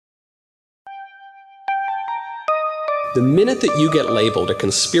The minute that you get labeled a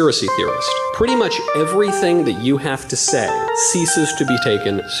conspiracy theorist, pretty much everything that you have to say ceases to be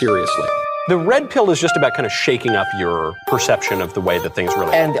taken seriously. The red pill is just about kind of shaking up your perception of the way that things really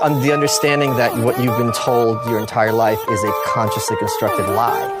are. And on the understanding that what you've been told your entire life is a consciously constructed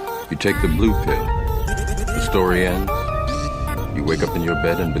lie. You take the blue pill, the story ends. You wake up in your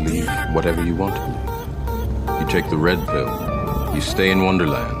bed and believe whatever you want to believe. You take the red pill, you stay in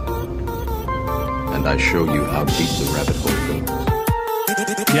Wonderland. And I show you how deep the rabbit hole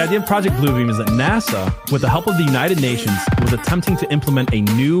goes. The idea of Project Bluebeam is that NASA, with the help of the United Nations, was attempting to implement a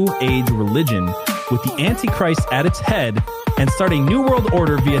new age religion with the Antichrist at its head and start a new world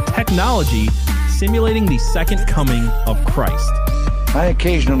order via technology simulating the second coming of Christ. I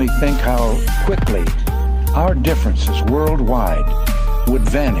occasionally think how quickly our differences worldwide would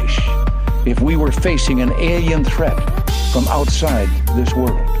vanish if we were facing an alien threat from outside this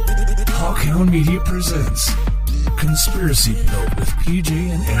world. Hawkhound Media presents Conspiracy Pill with PJ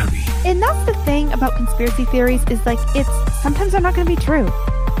and Abby. And that's the thing about conspiracy theories is sometimes they're not going to be true.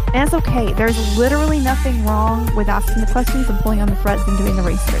 And it's okay. There's literally nothing wrong with asking the questions and pulling on the threads and doing the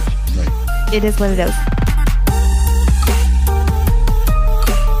research. Right. It is what it is.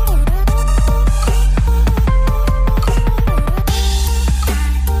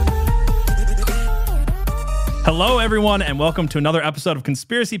 Hello, everyone, and welcome to another episode of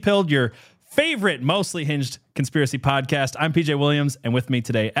Conspiracy Pilled, your favorite, mostly hinged conspiracy podcast. I'm PJ Williams, and with me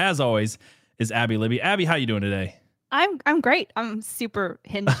today, as always, is Abby Libby. Abby, how you doing today? I'm great. I'm super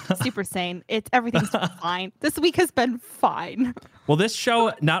hinged, super sane. Everything's fine. This week has been fine. Well, this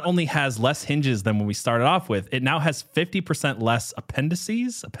show not only has less hinges than when we started off with, it now has 50% less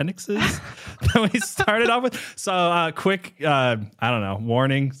appendixes than we started off with. So, quick,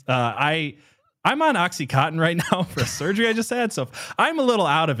 warning. I'm on Oxycontin right now for a surgery I just had. So if I'm a little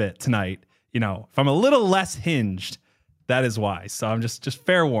out of it tonight, if I'm a little less hinged, that is why. So I'm just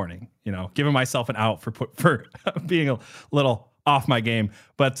fair warning, giving myself an out for being a little off my game.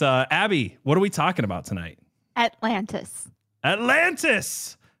 But Abby, what are we talking about tonight? Atlantis.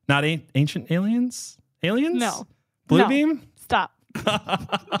 Not ancient aliens? Aliens? No. Bluebeam? Stop. All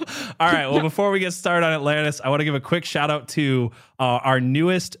right. Well, before we get started on Atlantis, I want to give a quick shout out to our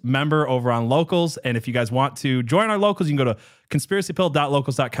newest member over on Locals. And if you guys want to join our Locals, you can go to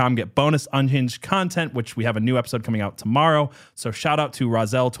conspiracypill.locals.com, get bonus unhinged content, which we have a new episode coming out tomorrow. So shout out to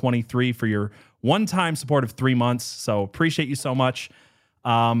Rozelle23 for your one-time support of 3 months. So appreciate you so much.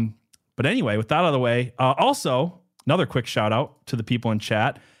 But anyway, with that out of the way, also another quick shout out to the people in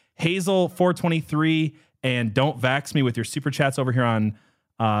chat, Hazel423 and Don't Vax Me with your super chats over here on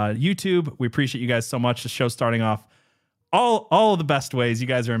YouTube. We appreciate you guys so much. The show's starting off all of the best ways. You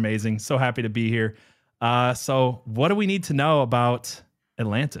guys are amazing. So happy to be here. So what do we need to know about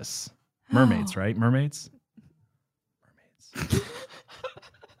Atlantis? Mermaids, right? Mermaids?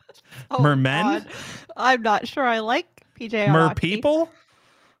 Mermen? God. I'm not sure I like PJ. Mer people?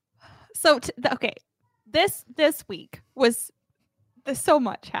 So, okay. This week was so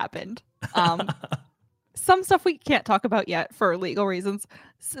much happened. Some stuff we can't talk about yet for legal reasons,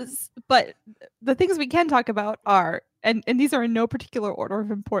 but the things we can talk about are, and these are in no particular order of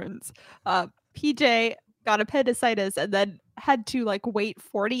importance. PJ got appendicitis and then had to wait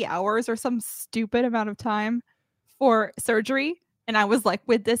 40 hours or some stupid amount of time for surgery. And I was like,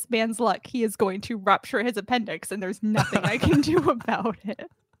 with this man's luck, he is going to rupture his appendix and there's nothing I can do about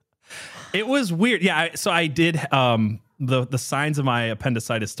it. It was weird. Yeah. So I did, the signs of my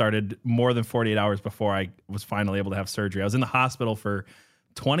appendicitis started more than 48 hours before I was finally able to have surgery. I was in the hospital for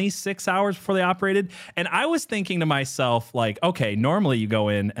 26 hours before they operated. And I was thinking to myself, okay, normally you go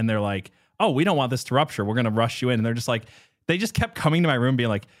in and they're like, oh, we don't want this to rupture. We're going to rush you in. And they're just they just kept coming to my room being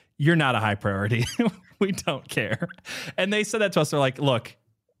like, you're not a high priority. We don't care. And they said that to us. They're like, look,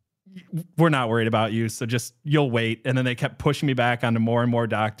 we're not worried about you. So just, you'll wait. And then they kept pushing me back onto more and more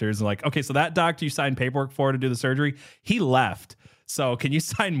doctors. And okay, so that doctor you signed paperwork for to do the surgery, he left. So can you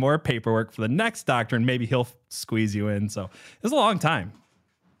sign more paperwork for the next doctor and maybe he'll squeeze you in? So it was a long time.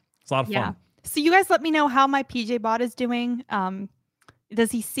 It's a lot of fun. So you guys let me know how my PJ bot is doing.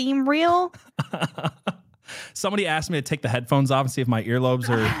 Does he seem real? Somebody asked me to take the headphones off and see if my earlobes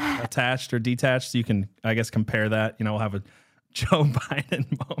are attached or detached. So you can, I guess, compare that. We'll have a Joe Biden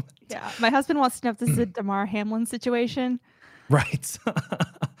moment. Yeah. My husband wants to know if this is a Damar Hamlin situation. Right.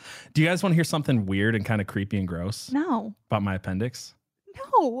 Do you guys want to hear something weird and kind of creepy and gross? No. About my appendix?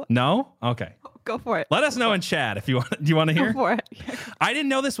 No. No? Okay. Go for it. Let us know in chat if you want. Do you want to hear? Go for it. I didn't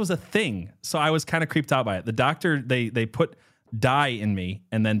know this was a thing, so I was kind of creeped out by it. The doctor, they put dye in me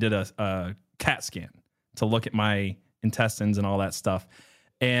and then did a CAT scan to look at my intestines and all that stuff.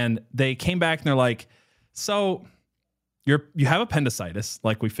 And they came back and they're like, so you have appendicitis,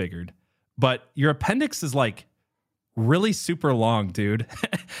 like we figured, but your appendix is like really super long, dude.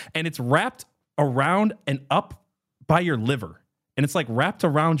 And it's wrapped around and up by your liver. And it's like wrapped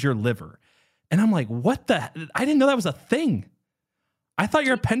around your liver. And I'm like, what the? I didn't know that was a thing. I thought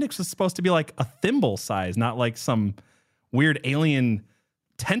your appendix was supposed to be like a thimble size, not like some weird alien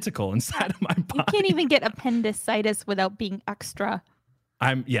tentacle inside of my body. You can't even get appendicitis without being extra.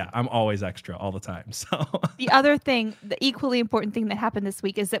 I'm always extra all the time. So the other thing, the equally important thing that happened this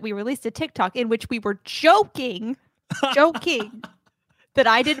week is that we released a TikTok in which we were joking that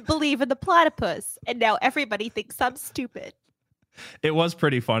I didn't believe in the platypus. And now everybody thinks I'm stupid. It was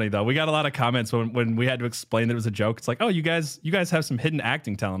pretty funny though. We got a lot of comments when we had to explain that it was a joke. It's like, oh, you guys have some hidden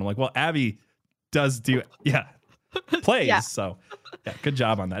acting talent. I'm like, well, Abby does plays. Yeah. So yeah, good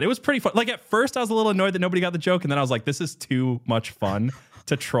job on that. It was pretty fun. Like at first I was a little annoyed that nobody got the joke. And then I was like, this is too much fun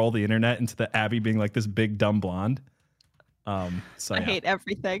to troll the internet into the Abby being like this big dumb blonde. I hate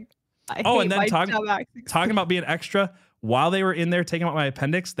everything. And then talking about being extra, while they were in there taking out my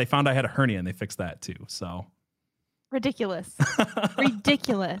appendix, they found I had a hernia and they fixed that too. So ridiculous.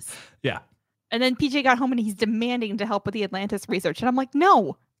 Ridiculous. Yeah. And then PJ got home and he's demanding to help with the Atlantis research. And I'm like,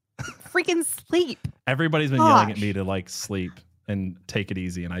 no, freaking sleep. Everybody's been yelling at me to like sleep and take it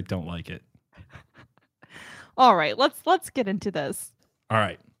easy. And I don't like it. All right, let's get into this. All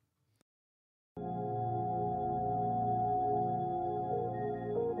right.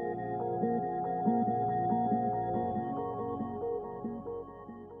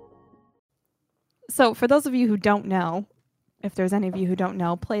 So for those of you who don't know, if there's any of you who don't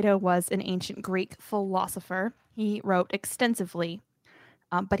know, Plato was an ancient Greek philosopher. He wrote extensively,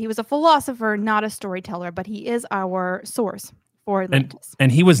 but he was a philosopher, not a storyteller, but he is our source for Atlantis.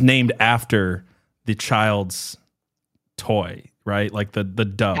 And he was named after the child's toy, right? Like the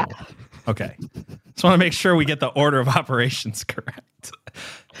dough. Yeah. Okay. Just want to make sure we get the order of operations correct.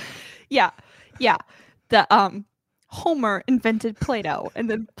 Yeah. The Homer invented Play-Doh, and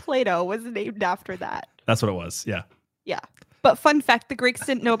then Play-Doh was named after that. That's what it was. Yeah. Yeah. But fun fact, the Greeks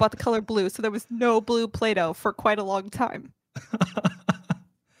didn't know about the color blue, so there was no blue Play-Doh for quite a long time.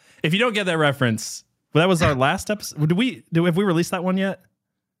 If you don't get that reference, that was our last episode. Have we released that one yet?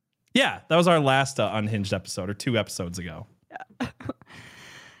 Yeah, that was our last Unhinged episode, or 2 episodes ago. Yeah.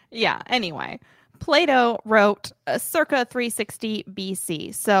 Yeah, anyway. Plato wrote circa 360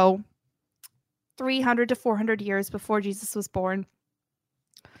 BC, so 300 to 400 years before Jesus was born.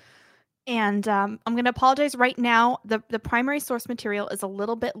 And I'm going to apologize right now. The primary source material is a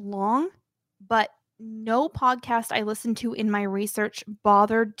little bit long, but no podcast I listened to in my research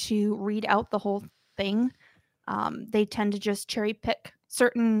bothered to read out the whole thing. They tend to just cherry pick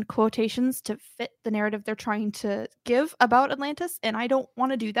certain quotations to fit the narrative they're trying to give about Atlantis, and I don't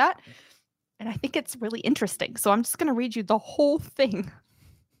want to do that. And I think it's really interesting. So I'm just going to read you the whole thing.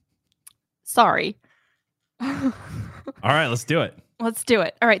 Sorry. All right, let's do it. Let's do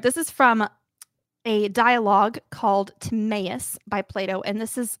it. All right, this is from a dialogue called Timaeus by Plato, and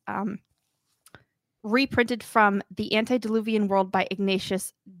this is reprinted from The Antediluvian World by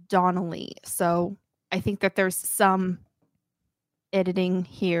Ignatius Donnelly. So I think that there's some editing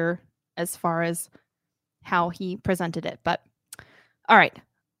here as far as how he presented it. But all right.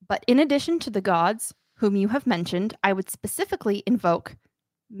 But in addition to the gods whom you have mentioned, I would specifically invoke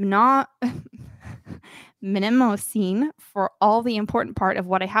Mnemosyne, for all the important part of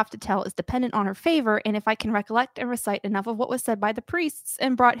what I have to tell is dependent on her favor, and if I can recollect and recite enough of what was said by the priests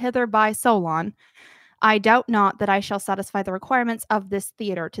and brought hither by Solon, I doubt not that I shall satisfy the requirements of this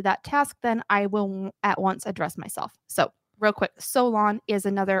theater. To that task, then, I will at once address myself. So, real quick, Solon is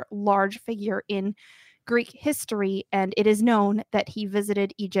another large figure in Greek history, and it is known that he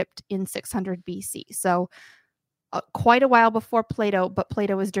visited Egypt in 600 BC. So, quite a while before Plato, but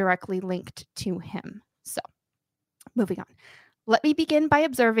Plato is directly linked to him. So, moving on. Let me begin by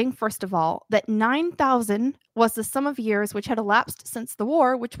observing, first of all, that 9,000 was the sum of years which had elapsed since the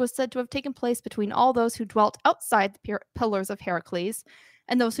war, which was said to have taken place between all those who dwelt outside the pillars of Heracles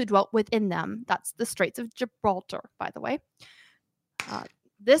and those who dwelt within them. That's the Straits of Gibraltar, by the way.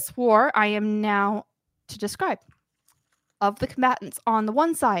 This war I am now to describe. Of the combatants, on the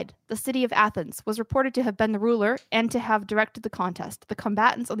one side, the city of Athens was reported to have been the ruler and to have directed the contest. The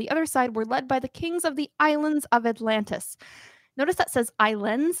combatants on the other side were led by the kings of the islands of Atlantis. Notice that says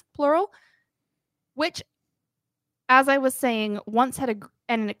islands, plural, which, as I was saying, once had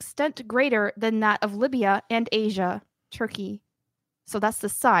an extent greater than that of Libya and Asia, Turkey. So that's the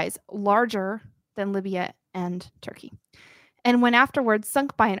size, larger than Libya and Turkey. And when afterwards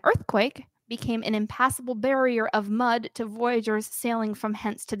sunk by an earthquake, became an impassable barrier of mud to voyagers sailing from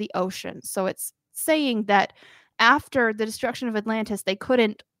hence to the ocean. So it's saying that after the destruction of Atlantis, they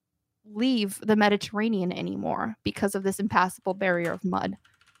couldn't leave the Mediterranean anymore because of this impassable barrier of mud.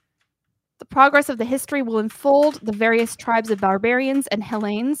 The progress of the history will unfold the various tribes of barbarians and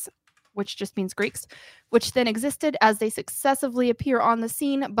Hellenes, which just means Greeks, which then existed as they successively appear on the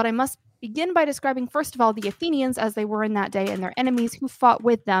scene. But I must begin by describing, first of all, the Athenians as they were in that day and their enemies who fought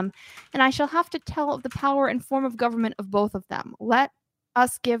with them. And I shall have to tell of the power and form of government of both of them. Let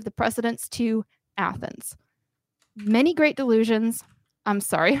us give the precedence to Athens. Many great deluges have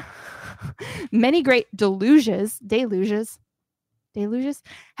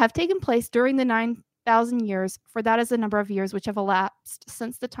taken place during the 9,000 years, for that is the number of years which have elapsed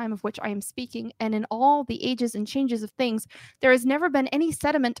since the time of which I am speaking, and in all the ages and changes of things, there has never been any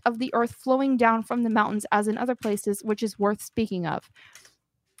sediment of the earth flowing down from the mountains as in other places, which is worth speaking of.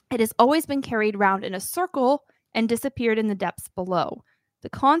 It has always been carried round in a circle and disappeared in the depths below. The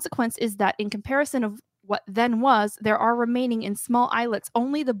consequence is that in comparison of what then was, there are remaining in small islets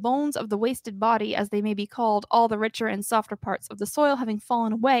only the bones of the wasted body, as they may be called, all the richer and softer parts of the soil having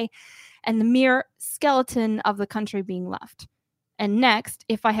fallen away, and the mere skeleton of the country being left. And next,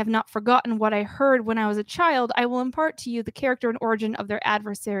 if I have not forgotten what I heard when I was a child, I will impart to you the character and origin of their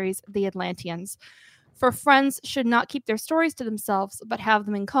adversaries, the Atlanteans. For friends should not keep their stories to themselves, but have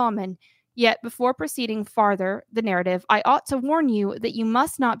them in common. Yet, before proceeding farther, the narrative, I ought to warn you that you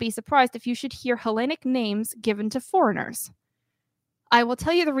must not be surprised if you should hear Hellenic names given to foreigners. I will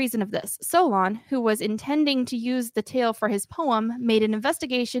tell you the reason of this. Solon, who was intending to use the tale for his poem, made an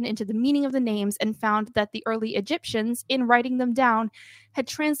investigation into the meaning of the names and found that the early Egyptians, in writing them down, had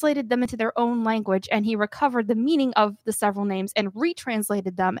translated them into their own language, and he recovered the meaning of the several names and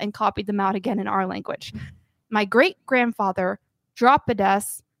retranslated them and copied them out again in our language. My great-grandfather,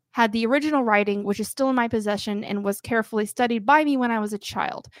 Dropidas, had the original writing, which is still in my possession and was carefully studied by me when I was a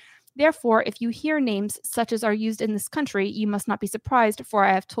child. Therefore, if you hear names such as are used in this country, you must not be surprised, for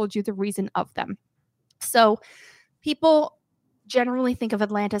I have told you the reason of them. So, people generally think of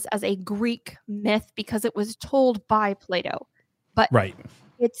Atlantis as a Greek myth because it was told by Plato. But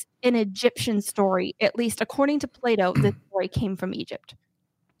it's an Egyptian story, at least according to Plato. This story came from Egypt.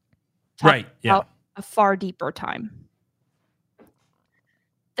 About a far deeper time.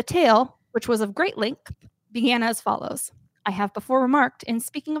 The tale, which was of great length, began as follows. I have before remarked, in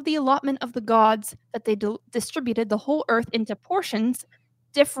speaking of the allotment of the gods, that they distributed the whole earth into portions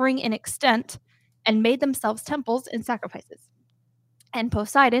differing in extent and made themselves temples and sacrifices. And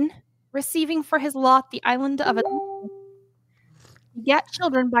Poseidon, receiving for his lot the island of Atlantis, begat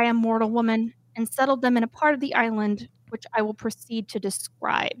children by a mortal woman and settled them in a part of the island which I will proceed to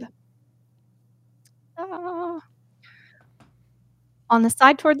describe. On the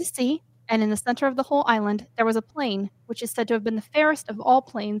side toward the sea, and in the center of the whole island, there was a plain, which is said to have been the fairest of all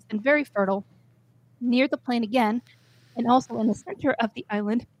plains and very fertile. Near the plain again, and also in the center of the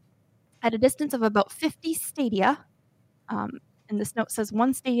island, at a distance of about 50 stadia, and this note says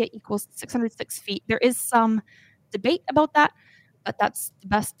 1 stadia equals 606 feet. There is some debate about that, but that's the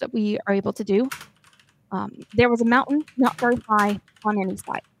best that we are able to do. There was a mountain not very high on any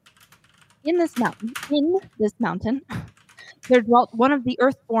side. In this mountain, there dwelt one of the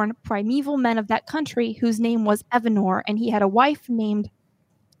earthborn primeval men of that country, whose name was Evenor, and he had a wife named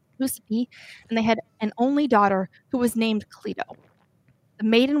Lucipe, and they had an only daughter who was named Cleto. The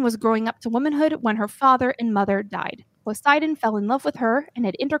maiden was growing up to womanhood when her father and mother died. Poseidon fell in love with her and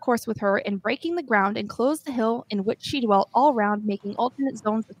had intercourse with her, and breaking the ground enclosed the hill in which she dwelt all round, making alternate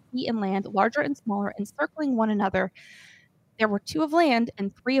zones of sea and land, larger and smaller, encircling one another. There were 2 of land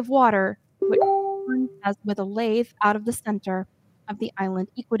and 3 of water, which turned as with a lathe out of the center of the island,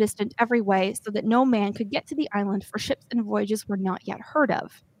 equidistant every way, so that no man could get to the island, for ships and voyages were not yet heard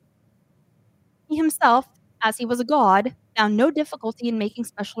of. He himself, as he was a god, found no difficulty in making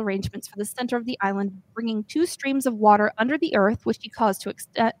special arrangements for the center of the island, bringing 2 streams of water under the earth, which he caused to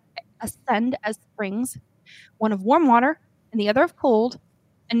ascend as springs, one of warm water and the other of cold,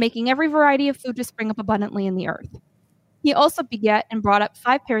 and making every variety of food to spring up abundantly in the earth. He also begat and brought up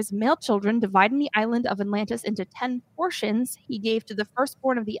 5 pairs of male children, dividing the island of Atlantis into 10 portions. He gave to the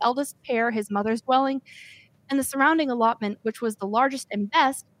firstborn of the eldest pair his mother's dwelling, and the surrounding allotment, which was the largest and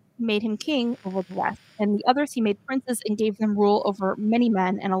best, made him king over the rest, and the others he made princes and gave them rule over many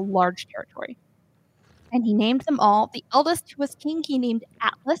men and a large territory. And he named them all. The eldest, who was king, he named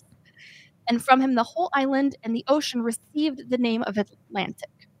Atlas, and from him the whole island and the ocean received the name of Atlantic.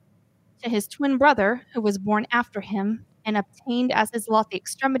 To his twin brother, who was born after him, and obtained as his lot the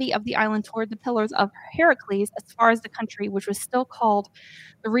extremity of the island toward the pillars of Heracles, as far as the country which was still called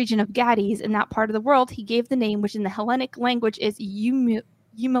the region of Gades in that part of the world, he gave the name which in the Hellenic language is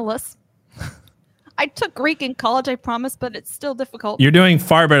Eumolus. I took Greek in college, I promise, but it's still difficult. You're doing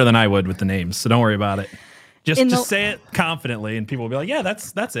far better than I would with the names, so don't worry about it. Just say it confidently, and people will be like, "Yeah,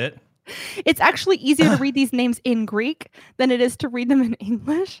 that's it." It's actually easier to read these names in Greek than it is to read them in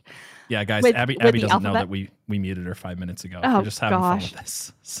English. Yeah, guys, Abby doesn't know that we muted her 5 minutes ago. Oh, We're just having fun with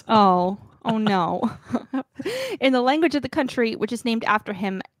this. So. Oh no. In the language of the country, which is named after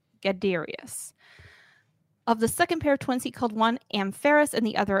him, Gadarius. Of the second pair of twins, he called one Ampharis and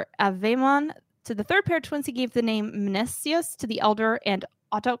the other Avemon. To the third pair of twins, he gave the name Mnesius to the elder and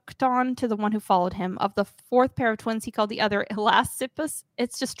Autochton to the one who followed him. Of the fourth pair of twins, he called the other Elasippus.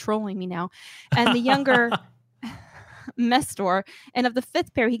 It's just trolling me now. And the younger Mestor. And of the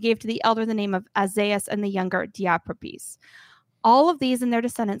fifth pair, he gave to the elder the name of Azaeus and the younger Diapropes. All of these and their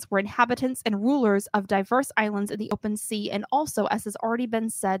descendants were inhabitants and rulers of diverse islands in the open sea, and also, as has already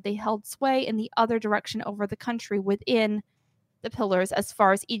been said, they held sway in the other direction over the country within the pillars as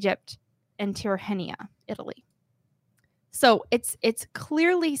far as Egypt and Tyrrhenia, Italy. So it's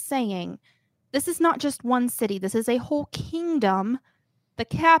clearly saying this is not just one city, this is a whole kingdom, the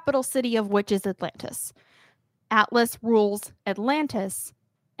capital city of which is Atlantis. Atlas rules Atlantis,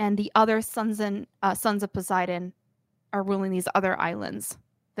 and the other sons of Poseidon are ruling these other islands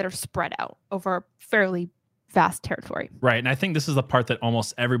that are spread out over a fairly vast territory. Right. And I think this is the part that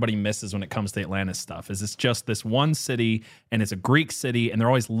almost everybody misses when it comes to Atlantis stuff, is it's just this one city, and it's a Greek city, and they're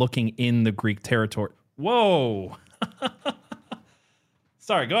always looking in the Greek territory. Whoa.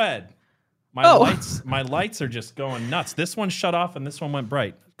 Sorry, go ahead. My lights are just going nuts. This one shut off and this one went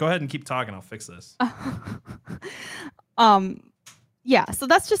bright. Go ahead and keep talking. I'll fix this. Yeah, so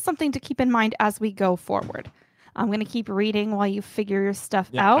that's just something to keep in mind as we go forward. I'm going to keep reading while you figure your stuff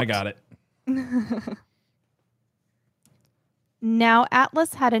out. I got it. Now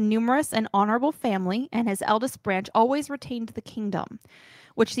Atlas had a numerous and honorable family, and his eldest branch always retained the kingdom,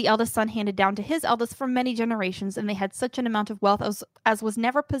 which the eldest son handed down to his eldest for many generations, and they had such an amount of wealth as was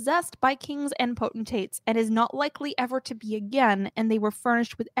never possessed by kings and potentates, and is not likely ever to be again, and they were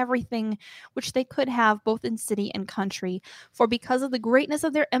furnished with everything which they could have both in city and country, for because of the greatness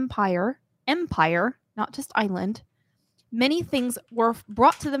of their empire, not just island, many things were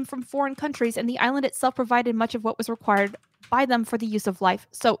brought to them from foreign countries, and the island itself provided much of what was required by them for the use of life.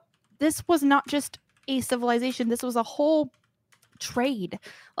 So this was not just a civilization, this was a whole trade.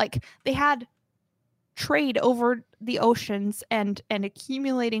 Like, they had trade over the oceans and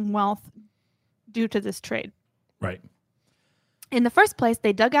accumulating wealth due to this trade. Right. In the first place,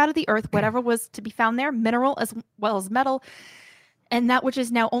 they dug out of the earth whatever was to be found there, mineral as well as metal, and that which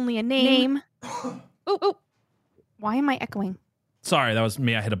is now only a name. Oh, why am I echoing? Sorry, that was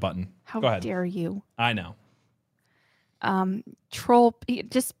me. I hit a button. How Go ahead. dare you? I know. Troll,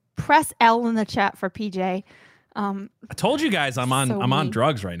 just press L in the chat for PJ. I told you guys I'm on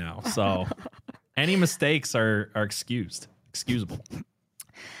drugs right now, so any mistakes are excusable.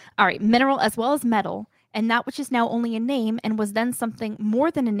 All right, mineral as well as metal, and that which is now only a name and was then something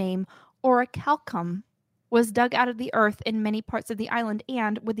more than a name, or a calcum, was dug out of the earth in many parts of the island,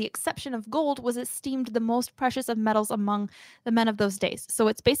 and, with the exception of gold, was esteemed the most precious of metals among the men of those days. So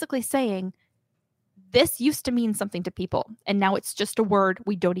it's basically saying this used to mean something to people, and now it's just a word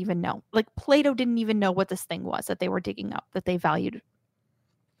we don't even know. Like, Plato didn't even know what this thing was that they were digging up, that they valued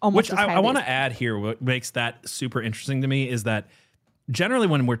almost. Which I want to add here, what makes that super interesting to me is that generally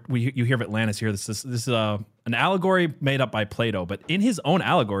when you hear of Atlantis, you hear this is an allegory made up by Plato, but in his own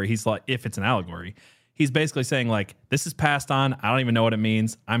allegory, he's like, if it's an allegory, he's basically saying, like, this is passed on. I don't even know what it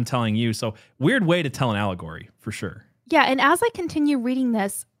means. I'm telling you. So weird way to tell an allegory, for sure. Yeah, and as I continue reading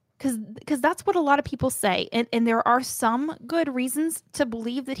this, because that's what a lot of people say, and there are some good reasons to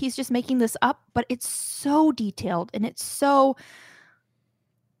believe that he's just making this up, but it's so detailed, and it's so...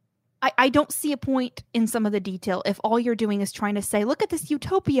 I don't see a point in some of the detail if all you're doing is trying to say, look at this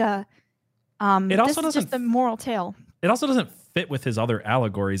utopia. It also this is just a moral tale. It also doesn't fit with his other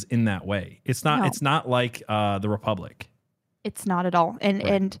allegories in that way. It's not. No. It's not like the Republic. It's not at all. And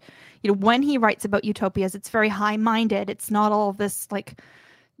right. And when he writes about utopias, it's very high-minded. It's not all of this like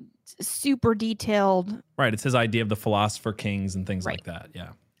super detailed. Right. It's his idea of the philosopher kings and things right. like that. Yeah.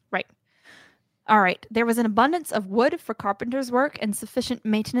 Right. All right. There was an abundance of wood for carpenter's work and sufficient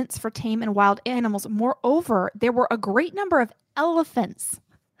maintenance for tame and wild animals. Moreover, there were a great number of elephants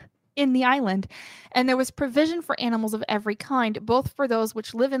in the island, and there was provision for animals of every kind, both for those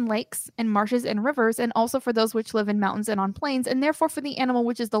which live in lakes and marshes and rivers, and also for those which live in mountains and on plains, and therefore for the animal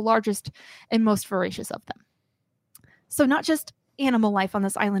which is the largest and most voracious of them. So not just animal life on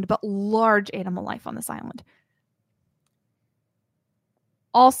this island, but large animal life on this island.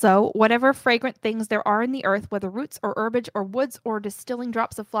 Also, whatever fragrant things there are in the earth, whether roots or herbage or woods or distilling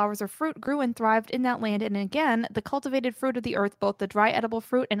drops of flowers or fruit, grew and thrived in that land. And again, the cultivated fruit of the earth, both the dry edible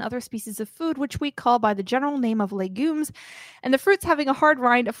fruit and other species of food, which we call by the general name of legumes, and the fruits having a hard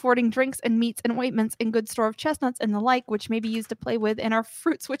rind, affording drinks and meats and ointments and good store of chestnuts and the like, which may be used to play with, and our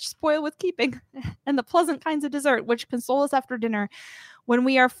fruits which spoil with keeping, and the pleasant kinds of dessert, which console us after dinner when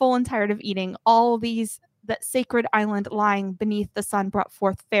we are full and tired of eating. All these that sacred island lying beneath the sun brought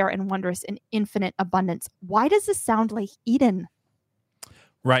forth fair and wondrous in infinite abundance. Why does this sound like Eden?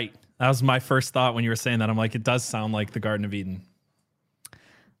 Right. That was my first thought when you were saying that. I'm like, it does sound like the Garden of Eden.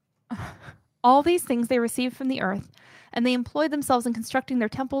 All these things they received from the earth, and they employed themselves in constructing their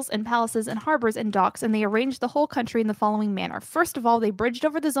temples and palaces and harbors and docks, and they arranged the whole country in the following manner. First of all, they bridged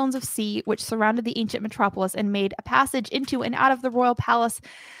over the zones of sea which surrounded the ancient metropolis and made a passage into and out of the royal palace.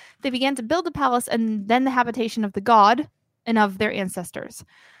 They began to build the palace and then the habitation of the god and of their ancestors.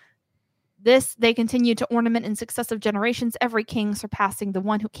 This they continued to ornament in successive generations, every king surpassing the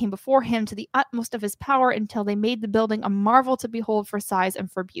one who came before him to the utmost of his power, until they made the building a marvel to behold for size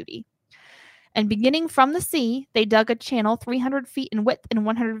and for beauty. And beginning from the sea, they dug a channel 300 feet in width and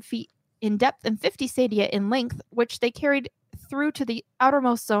 100 feet in depth and 50 stadia in length, which they carried through to the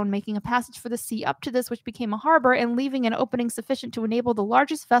outermost zone, making a passage for the sea up to this, which became a harbor, and leaving an opening sufficient to enable the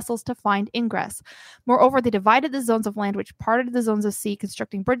largest vessels to find ingress. Moreover, they divided the zones of land which parted the zones of sea,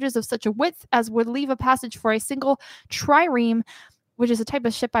 constructing bridges of such a width as would leave a passage for a single trireme, which is a type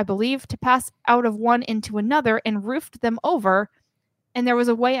of ship, I believe, to pass out of one into another, and roofed them over. And there was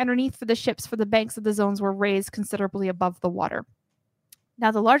a way underneath for the ships, for the banks of the zones were raised considerably above the water. Now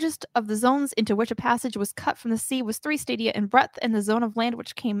the largest of the zones into which a passage was cut from the sea was 3 stadia in breadth, and the zone of land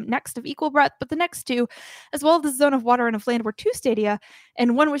which came next of equal breadth, but the next two, as well as the zone of water and of land, were 2 stadia,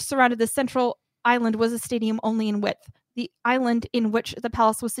 and one which surrounded the central island was a stadium only in width. The island in which the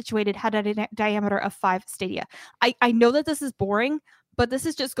palace was situated had a diameter of 5 stadia. I know that this is boring, but this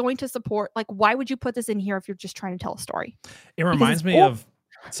is just going to support, like, why would you put this in here if you're just trying to tell a story? It reminds me of,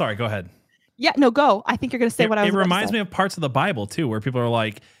 sorry, go ahead. Yeah, no, go. I think you're going to say what I was It reminds me of parts of the Bible, too, where people are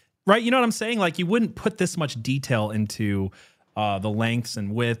like, right, you know what I'm saying? Like, you wouldn't put this much detail into the lengths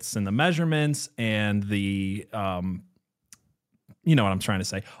and widths and the measurements and the, you know what I'm trying to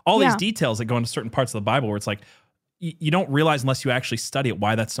say? All these details that go into certain parts of the Bible where it's like, you don't realize unless you actually study it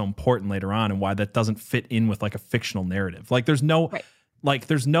why that's so important later on and why that doesn't fit in with like a fictional narrative. Like, there's no,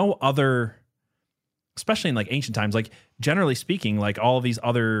 there's no other, especially in like ancient times, like generally speaking, like all of these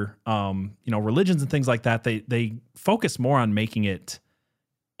other, religions and things like that, they focus more on making it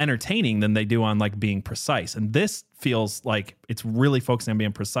entertaining than they do on like being precise. And this feels like it's really focusing on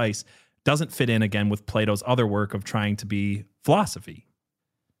being precise. Doesn't fit in again with Plato's other work of trying to be philosophy.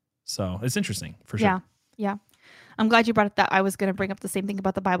 So it's interesting for sure. Yeah. I'm glad you brought up that. I was going to bring up the same thing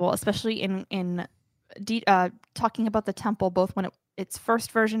about the Bible, especially in talking about the temple, both when its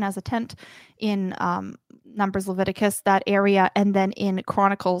first version as a tent in Numbers, Leviticus, that area, and then in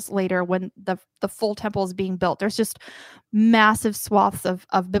Chronicles later when the full temple is being built. There's just massive swaths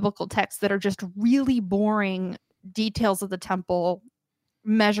of biblical texts that are just really boring details of the temple,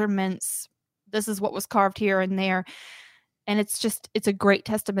 measurements. This is what was carved here and there. And it's a great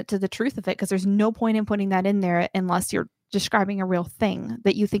testament to the truth of it, because there's no point in putting that in there unless you're describing a real thing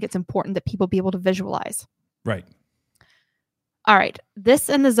that you think it's important that people be able to visualize. Right. All right. This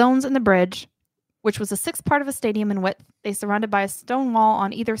and the zones and the bridge, which was a 6th part of a stadium in width, they surrounded by a stone wall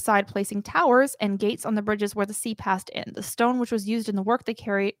on either side, placing towers and gates on the bridges where the sea passed in. The stone which was used in the work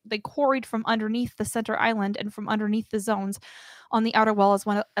they quarried from underneath the center island and from underneath the zones on the outer wall as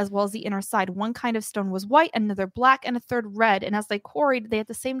well as the inner side. One kind of stone was white, another black, and a third red. And as they quarried, they at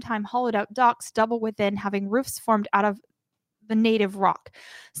the same time hollowed out docks, double within, having roofs formed out of the native rock.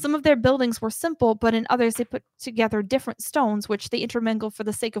 Some of their buildings were simple, but in others they put together different stones, which they intermingled for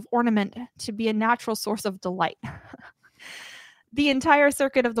the sake of ornament, to be a natural source of delight. The entire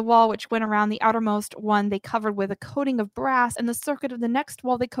circuit of the wall, which went around the outermost one, they covered with a coating of brass, and the circuit of the next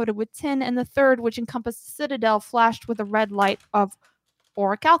wall they coated with tin, and the third, which encompassed the citadel, flashed with a red light of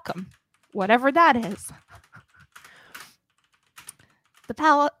orichalcum, whatever that is.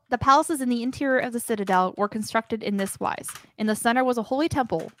 The palaces in the interior of the citadel were constructed in this wise. In the center was a holy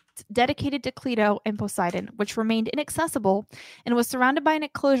temple dedicated to Clito and Poseidon, which remained inaccessible and was surrounded by an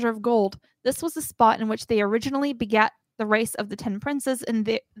enclosure of gold. This was the spot in which they originally begat the race of the 10 princes,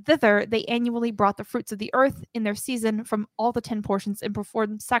 and thither they annually brought the fruits of the earth in their season from all the 10 portions and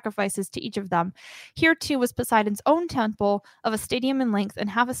performed sacrifices to each of them. Here too was Poseidon's own temple, of a stadium in length and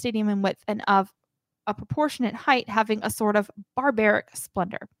half a stadium in width, and of a proportionate height, having a sort of barbaric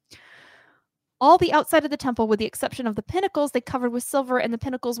splendor. All the outside of the temple, with the exception of the pinnacles, they covered with silver and the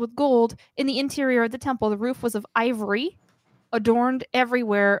pinnacles with gold. In the interior of the temple, the roof was of ivory, adorned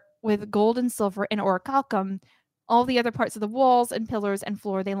everywhere with gold and silver and orichalcum. All the other parts of the walls and pillars and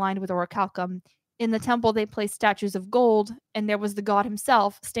floor they lined with orichalcum. In the temple, they placed statues of gold, and there was the god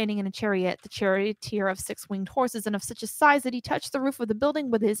himself standing in a chariot, the charioteer of 6 winged horses, and of such a size that he touched the roof of the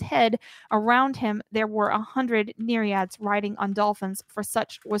building with his head. Around him, there were 100 nereids riding on dolphins, for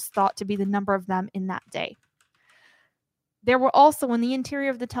such was thought to be the number of them in that day. There were also in the interior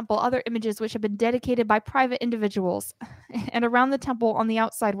of the temple other images which had been dedicated by private individuals. And around the temple on the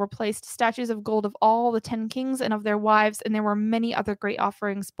outside were placed statues of gold of all the 10 kings and of their wives, and there were many other great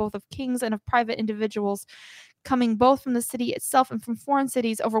offerings, both of kings and of private individuals, coming both from the city itself and from foreign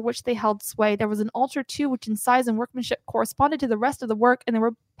cities over which they held sway. There was an altar too, which in size and workmanship corresponded to the rest of the work, and there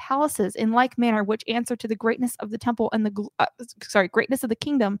were palaces in like manner which answered to the greatness of the temple and the greatness of the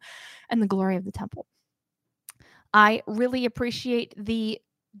kingdom and the glory of the temple. I really appreciate the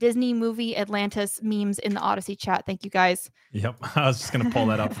Disney movie Atlantis memes in the Odyssey chat. Thank you, guys. Yep. I was just going to pull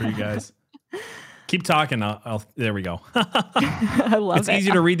that up for you guys. Keep talking. There we go. I love it. It's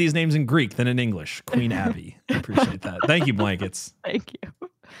easier to read these names in Greek than in English. Queen Abby. I appreciate that. Thank you, Blankets. Thank you.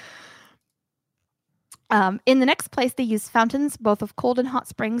 In the next place, they used fountains, both of cold and hot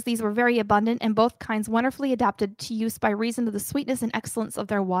springs. These were very abundant, and both kinds wonderfully adapted to use by reason of the sweetness and excellence of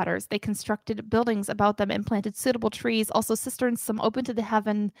their waters. They constructed buildings about them and planted suitable trees, also cisterns, some open to the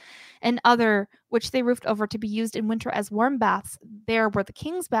heaven, and other which they roofed over to be used in winter as warm baths. There were the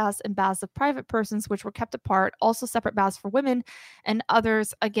king's baths and baths of private persons, which were kept apart, also separate baths for women, and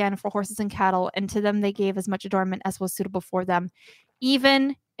others again for horses and cattle, and to them they gave as much adornment as was suitable for them.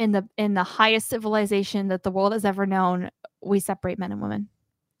 Even in the highest civilization that the world has ever known, we separate men and women.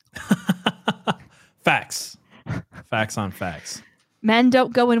 Facts. Facts on facts. Men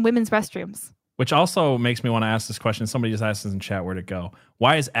don't go in women's restrooms. Which also makes me want to ask this question. Somebody just asked us in chat, where'd it go?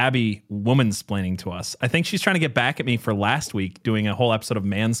 Why is Abby woman-splaining to us? I think she's trying to get back at me for last week doing a whole episode of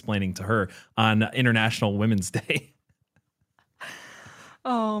mansplaining to her on International Women's Day.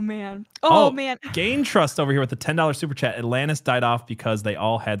 Oh, man. Oh, man. Gain Trust over here with the $10 super chat. Atlantis died off because they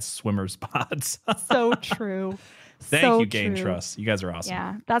all had swimmer's pods. So true. Thank you, Gain Trust. You guys are awesome.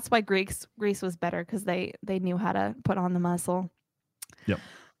 Yeah, that's why Greece was better, because they knew how to put on the muscle. Yep.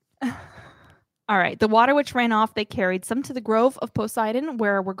 All right. The water which ran off, they carried some to the grove of Poseidon,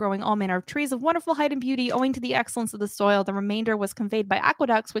 where were growing all manner of trees of wonderful height and beauty, owing to the excellence of the soil. The remainder was conveyed by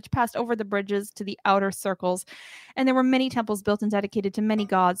aqueducts, which passed over the bridges to the outer circles. And there were many temples built and dedicated to many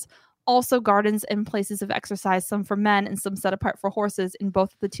gods. Also gardens and places of exercise, some for men and some set apart for horses, in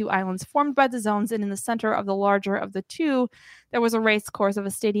both of the two islands formed by the zones. And in the center of the larger of the two, there was a race course of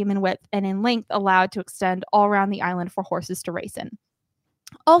a stadium in width and in length, allowed to extend all around the island for horses to race in.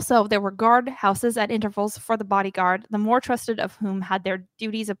 Also, there were guard houses at intervals for the bodyguard, the more trusted of whom had their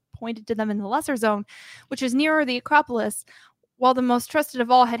duties appointed to them in the lesser zone, which is nearer the Acropolis, while the most trusted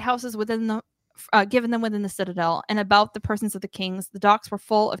of all had houses within the given them within the citadel, and about the persons of the kings. The docks were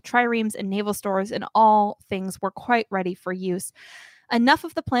full of triremes and naval stores, and all things were quite ready for use. Enough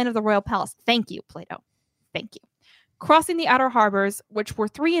of the plan of the royal palace. Thank you, Plato. Thank you. Crossing the outer harbors, which were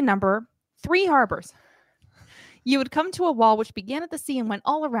 3 in number, 3 harbors. You would come to a wall which began at the sea and went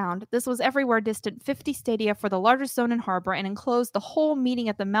all around. This was everywhere distant 50 stadia for the largest zone and harbor, and enclosed the whole, meeting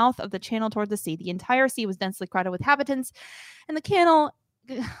at the mouth of the channel toward the sea. The entire sea was densely crowded with inhabitants, and the canal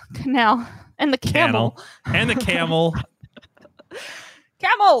and the camel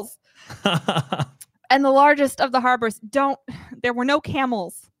camels and the largest of the harbors. There were no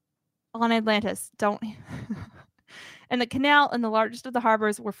camels on Atlantis. And the canal and the largest of the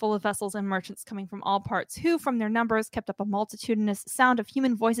harbors were full of vessels and merchants coming from all parts, who from their numbers kept up a multitudinous sound of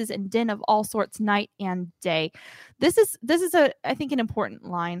human voices and din of all sorts night and day. This is I think an important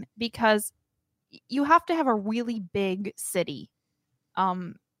line, because you have to have a really big city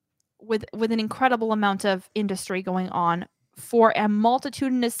with an incredible amount of industry going on for a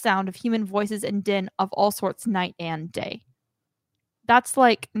multitudinous sound of human voices and din of all sorts night and day. That's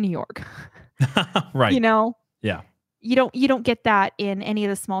like New York. Right. Yeah. You don't get that in any of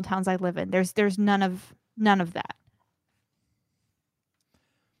the small towns I live in. There's none of that.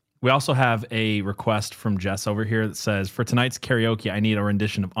 We also have a request from Jess over here that says, for tonight's karaoke, I need a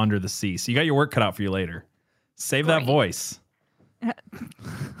rendition of Under the Sea. So you got your work cut out for you later. Save that voice. I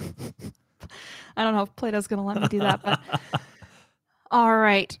don't know if Plato's going to let me do that, but all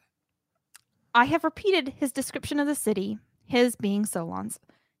right. I have repeated his description of the city, his being Solon's,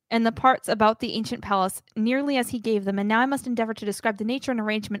 and the parts about the ancient palace nearly as he gave them, and now I must endeavor to describe the nature and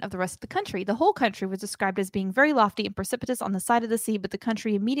arrangement of the rest of the country. The whole country was described as being very lofty and precipitous on the side of the sea, but the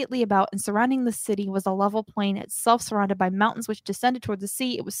country immediately about and surrounding the city was a level plain, itself surrounded by mountains which descended toward the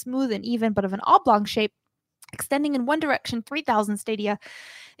sea. It was smooth and even, but of an oblong shape, extending in one direction 3,000 stadia,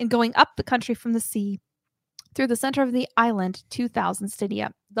 and going up the country from the sea through the center of the island 2,000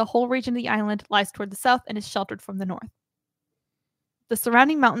 stadia. The whole region of the island lies toward the south and is sheltered from the north. The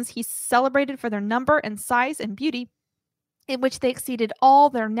surrounding mountains he celebrated for their number and size and beauty, in which they exceeded all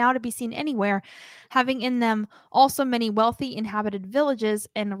that are now to be seen anywhere, having in them also many wealthy inhabited villages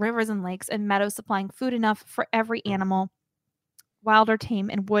and rivers and lakes and meadows supplying food enough for every animal, wild or tame,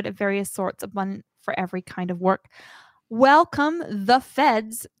 and wood of various sorts, abundant for every kind of work. Welcome the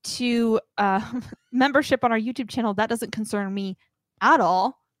feds to membership on our YouTube channel. That doesn't concern me at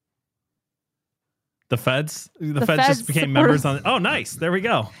all. The feds just became members on. Oh, nice. There we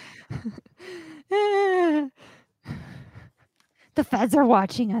go. The feds are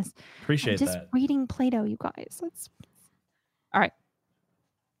watching us. Appreciate just that. Reading Plato, you guys. All right.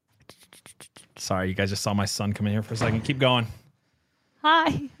 Sorry, you guys just saw my son come in here for a second. Keep going.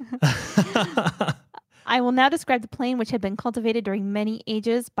 Hi. I will now describe the plain which had been cultivated during many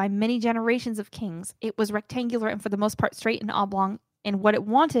ages by many generations of kings. It was rectangular and for the most part straight and oblong, and what it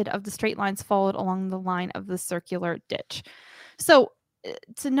wanted of the straight lines followed along the line of the circular ditch. So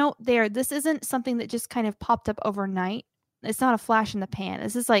to note there, this isn't something that just kind of popped up overnight. It's not a flash in the pan.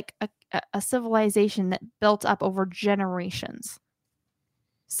 This is like a civilization that built up over generations.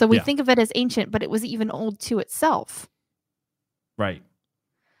 So we think of it as ancient, but it was even old to itself. Right.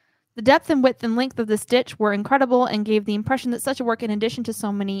 The depth and width and length of this ditch were incredible and gave the impression that such a work, in addition to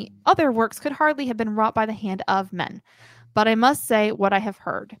so many other works, could hardly have been wrought by the hand of men. But I must say what I have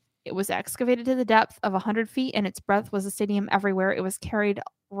heard. It was excavated to the depth of 100 feet, and its breadth was a stadium everywhere. It was carried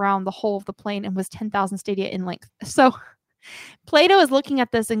around the whole of the plain and was 10,000 stadia in length. So Plato is looking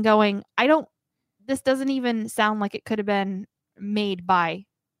at this and going, this doesn't even sound like it could have been made by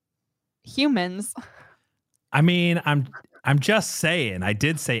humans. I mean, I'm just saying. I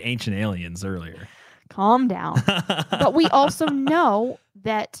did say ancient aliens earlier. Calm down. But we also know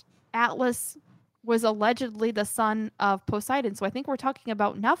that Atlas was allegedly the son of Poseidon. So I think we're talking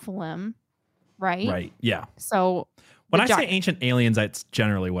about Nephilim, right? Right. Yeah. So when I say ancient aliens, that's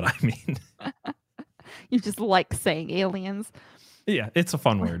generally what I mean. You just like saying aliens. Yeah, it's a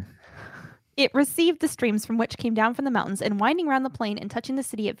fun word. It received the streams from which came down from the mountains, and winding around the plain and touching the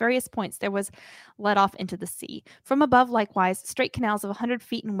city at various points, there was let off into the sea. From above, likewise, straight canals of 100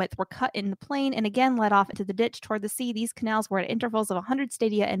 feet in width were cut in the plain and again let off into the ditch toward the sea. These canals were at intervals of 100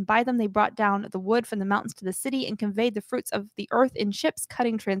 stadia, and by them they brought down the wood from the mountains to the city and conveyed the fruits of the earth in ships,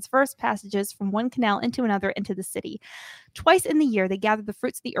 cutting transverse passages from one canal into another into the city. Twice in the year they gathered the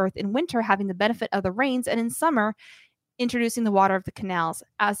fruits of the earth, in winter having the benefit of the rains, and in summer introducing the water of the canals.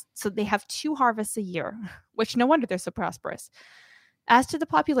 So they have 2 harvests a year, which no wonder they're so prosperous. As to the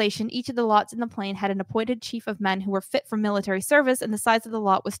population, each of the lots in the plain had an appointed chief of men who were fit for military service, and the size of the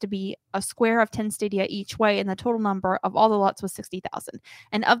lot was to be a square of 10 stadia each way, and the total number of all the lots was 60,000.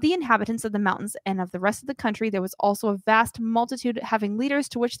 And of the inhabitants of the mountains and of the rest of the country, there was also a vast multitude, having leaders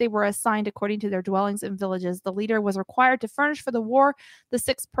to which they were assigned according to their dwellings and villages. The leader was required to furnish for the war the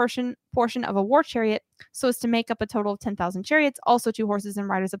 6th portion of a war chariot, so as to make up a total of 10,000 chariots, also 2 horses and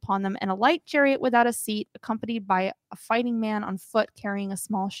riders upon them, and a light chariot without a seat, accompanied by a fighting man on foot carrying a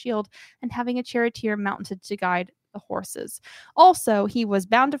small shield, and having a charioteer mounted to guide the horses. Also, he was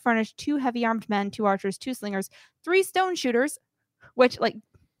bound to furnish 2 heavy armed men, 2 archers, 2 slingers, 3 stone shooters, which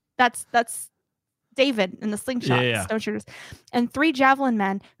that's David in the slingshot, stone shooters, and 3 javelin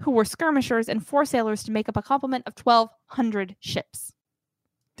men who were skirmishers, and 4 sailors to make up a complement of 1,200 ships.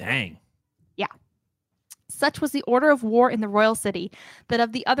 Dang. Yeah. Such was the order of war in the royal city, that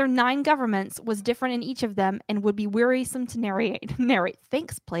of the other 9 governments was different in each of them, and would be wearisome to narrate.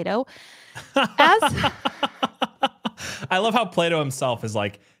 Thanks, Plato. I love how Plato himself is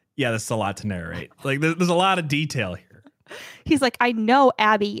like, yeah, this is a lot to narrate. Like, there's a lot of detail here. He's like, I know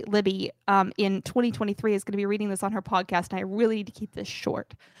Abby Libby in 2023 is going to be reading this on her podcast, and I really need to keep this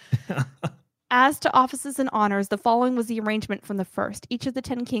short. As to offices and honors, the following was the arrangement from the first. Each of the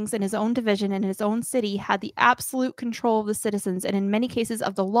 10 kings in his own division and in his own city had the absolute control of the citizens, and in many cases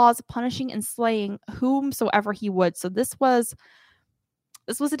of the laws, punishing and slaying whomsoever he would. So this was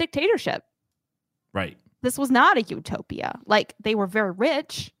a dictatorship. Right. This was not a utopia. Like, they were very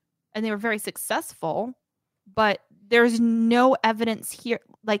rich and they were very successful, but there's no evidence here.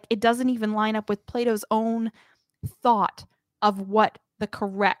 Like, it doesn't even line up with Plato's own thought of what the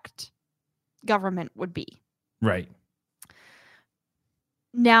correct government would be. Right.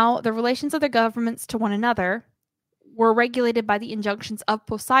 Now, the relations of their governments to one another were regulated by the injunctions of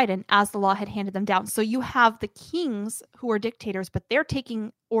Poseidon as the law had handed them down. So you have the kings who are dictators, but they're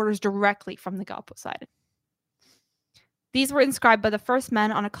taking orders directly from the god Poseidon. These were inscribed by the first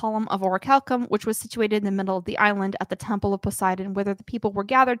men on a column of orichalcum, which was situated in the middle of the island at the temple of Poseidon, whither the people were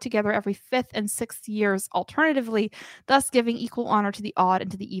gathered together every 5th and 6th years alternatively, thus giving equal honor to the odd and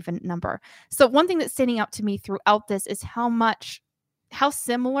to the even number. So one thing that's standing out to me throughout this is how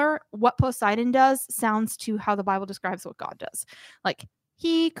similar what Poseidon does sounds to how the Bible describes what God does. Like,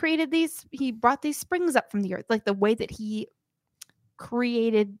 he brought these springs up from the earth. Like, the way that he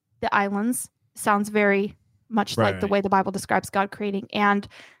created the islands sounds very much like the way the Bible describes God creating, and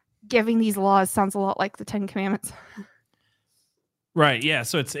giving these laws sounds a lot like the 10 Commandments. Right. Yeah.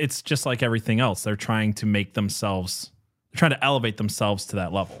 So it's just like everything else. They're trying to elevate themselves to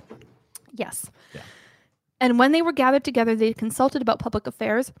that level. Yes. Yeah. And when they were gathered together, they consulted about public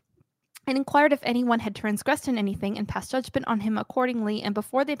affairs and inquired if anyone had transgressed in anything, and passed judgment on him accordingly. And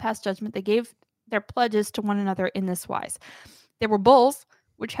before they passed judgment, they gave their pledges to one another in this wise. There were bulls,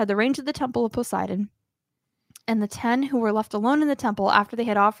 which had the range of the temple of Poseidon. And the 10 who were left alone in the temple, after they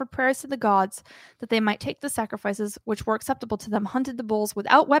had offered prayers to the gods that they might take the sacrifices which were acceptable to them, hunted the bulls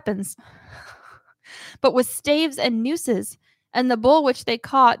without weapons, but with staves and nooses. And the bull which they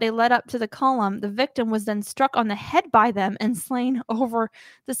caught, they led up to the column. The victim was then struck on the head by them and slain over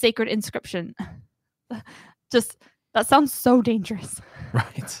the sacred inscription. Just, that sounds so dangerous.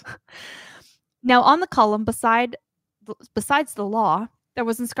 Right. Now on the column, besides the law, there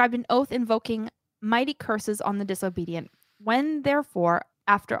was inscribed an oath invoking mighty curses on the disobedient. When, therefore,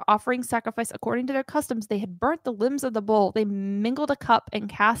 after offering sacrifice according to their customs, they had burnt the limbs of the bull, they mingled a cup and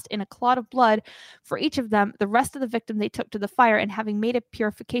cast in a clot of blood for each of them. The rest of the victim they took to the fire, and having made a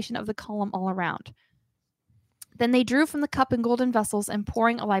purification of the column all around. Then they drew from the cup in golden vessels, and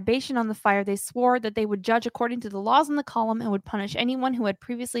pouring a libation on the fire, they swore that they would judge according to the laws in the column, and would punish anyone who had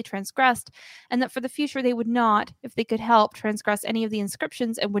previously transgressed, and that for the future they would not, if they could help, transgress any of the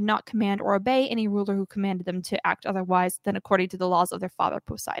inscriptions, and would not command or obey any ruler who commanded them to act otherwise than according to the laws of their father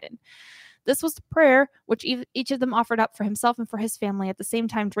Poseidon. This was the prayer which each of them offered up for himself and for his family, at the same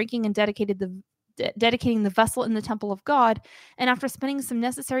time drinking and dedicating the vessel in the temple of God. And after spending some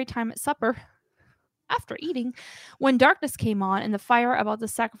necessary time at supper, after eating, when darkness came on and the fire about the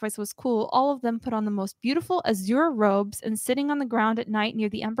sacrifice was cool, all of them put on the most beautiful azure robes, and sitting on the ground at night near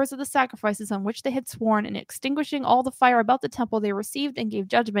the embers of the sacrifices on which they had sworn, and extinguishing all the fire about the temple, they received and gave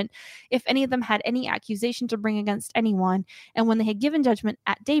judgment, if any of them had any accusation to bring against anyone. And when they had given judgment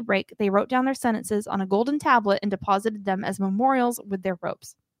at daybreak, they wrote down their sentences on a golden tablet and deposited them as memorials with their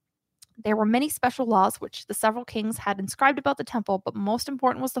robes. There were many special laws which the several kings had inscribed about the temple, but most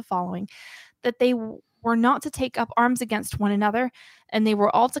important was the following: that they were not to take up arms against one another, and they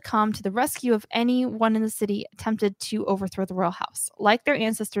were all to come to the rescue of any one in the city attempted to overthrow the royal house. Like their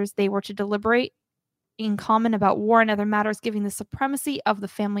ancestors, they were to deliberate in common about war and other matters, giving the supremacy of the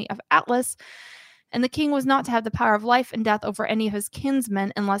family of Atlas. And the king was not to have the power of life and death over any of his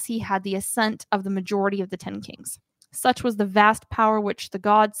kinsmen unless he had the assent of the majority of the 10 kings. Such was the vast power which the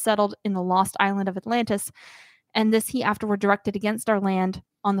gods settled in the lost island of Atlantis, and this he afterward directed against our land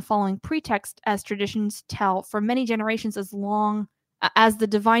on the following pretext, as traditions tell, for many generations, as long as the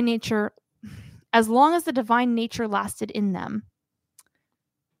divine nature lasted in them.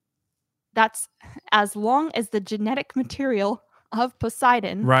 That's as long as the genetic material of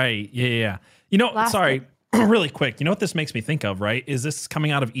Poseidon. Right. Yeah. You know, lasted. Sorry, really quick. You know what this makes me think of, right? Is this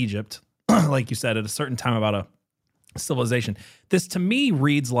coming out of Egypt, like you said, at a certain time about a civilization? This to me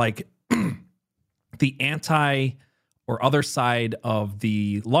reads like the anti or other side of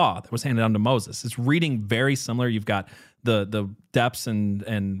the law that was handed down to Moses. It's reading very similar. You've got the depths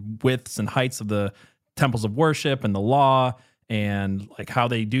and widths and heights of the temples of worship and the law, and like how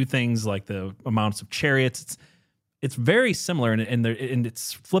they do things, like the amounts of chariots. It's very similar, and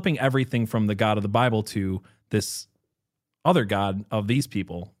it's flipping everything from the God of the Bible to this other god of these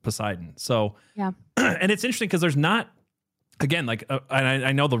people, Poseidon. So yeah, and it's interesting because there's not, again, like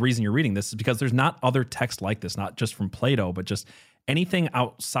I know the reason you're reading this is because there's not other text like this, not just from Plato, but just anything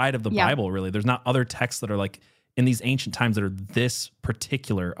outside of the Bible. Really, there's not other texts that are like in these ancient times that are this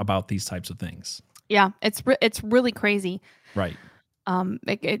particular about these types of things. Yeah, it's really crazy. Right.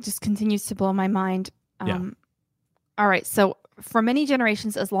 It just continues to blow my mind. Yeah. All right. So for many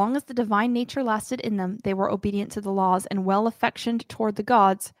generations, as long as the divine nature lasted in them, they were obedient to the laws and well affectioned toward the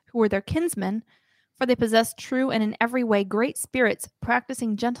gods who were their kinsmen, for they possessed true and in every way great spirits,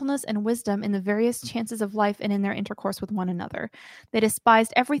 practicing gentleness and wisdom in the various chances of life and in their intercourse with one another. They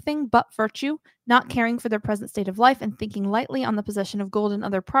despised everything but virtue, not caring for their present state of life and thinking lightly on the possession of gold and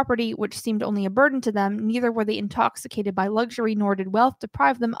other property, which seemed only a burden to them. Neither were they intoxicated by luxury, nor did wealth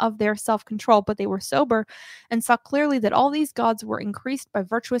deprive them of their self-control, but they were sober and saw clearly that all these gods were increased by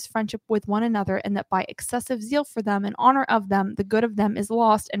virtuous friendship with one another, and that by excessive zeal for them and honor of them, the good of them is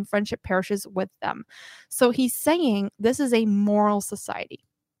lost and friendship perishes with them. So he's saying this is a moral society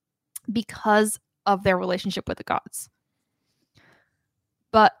because of their relationship with the gods.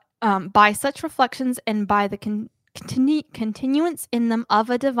 But by such reflections and by the continuance in them of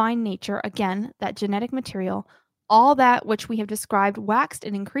a divine nature, again, that genetic material, all that which we have described waxed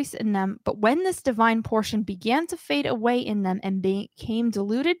and increased in them. But when this divine portion began to fade away in them and became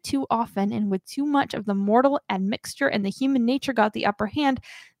diluted too often and with too much of the mortal admixture, and the human nature got the upper hand,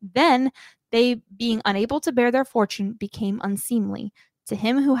 then they, being unable to bear their fortune, became unseemly. To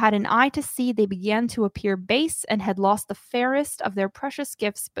him who had an eye to see, they began to appear base and had lost the fairest of their precious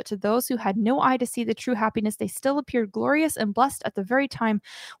gifts. But to those who had no eye to see the true happiness, they still appeared glorious and blessed at the very time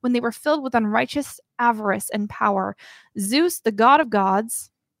when they were filled with unrighteous avarice and power. Zeus, the god of gods,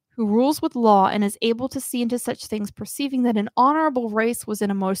 who rules with law and is able to see into such things, perceiving that an honorable race was in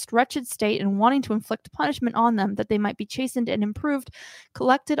a most wretched state and wanting to inflict punishment on them, that they might be chastened and improved,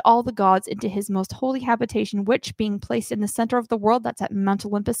 collected all the gods into his most holy habitation, which, being placed in the center of the world, that's at Mount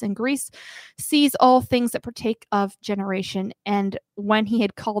Olympus in Greece, sees all things that partake of generation. And when he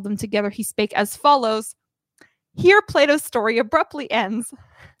had called them together, he spake as follows. Here Plato's story abruptly ends.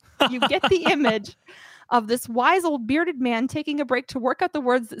 You get the image of this wise old bearded man taking a break to work out the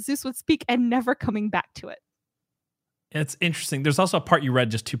words that Zeus would speak and never coming back to it. It's interesting. There's also a part you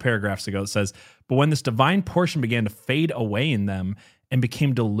read just 2 paragraphs ago that says, but when this divine portion began to fade away in them and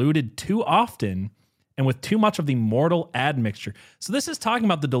became diluted too often and with too much of the mortal admixture. So this is talking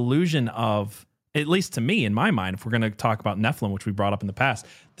about the delusion of, at least to me, in my mind, if we're going to talk about Nephilim, which we brought up in the past,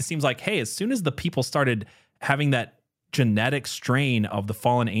 it seems like, hey, as soon as the people started having that genetic strain of the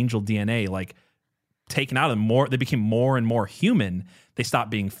fallen angel DNA, like, taken out of them, more, they became more and more human. They stopped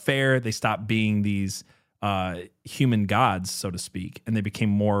being fair. They stopped being these human gods, so to speak, and they became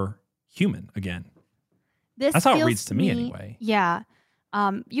more human again. That's how it reads to me anyway. Yeah.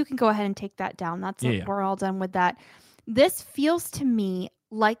 You can go ahead and take that down. That's it. We're all done with that. This feels to me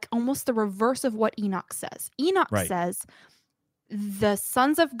like almost the reverse of what Enoch says. Enoch says the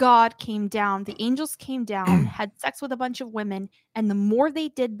sons of God came down, the angels came down, had sex with a bunch of women, and the more they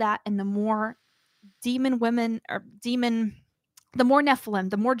did that and the more demon women or the more Nephilim,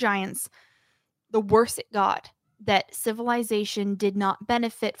 the more giants, the worse it got. That civilization did not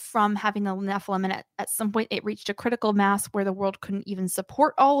benefit from having the Nephilim, and at some point it reached a critical mass where the world couldn't even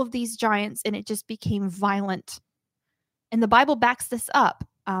support all of these giants, and it just became violent. And the Bible backs this up.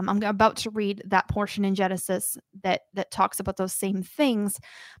 I'm about to read that portion in Genesis that talks about those same things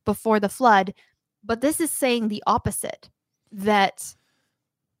before the flood, but this is saying the opposite, that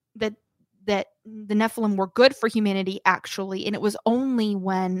the Nephilim were good for humanity, actually, and it was only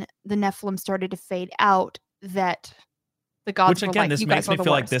when the Nephilim started to fade out that the gods were like, this makes me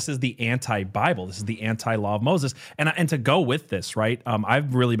feel like this is the anti-Bible. This is the anti-law of Moses. And to go with this, right,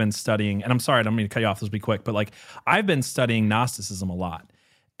 I've really been studying, and I'm sorry, I don't mean to cut you off, this will be quick, but like I've been studying Gnosticism a lot.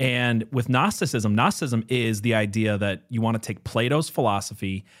 And with Gnosticism is the idea that you want to take Plato's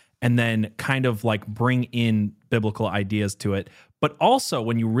philosophy and then kind of like bring in biblical ideas to it. But also,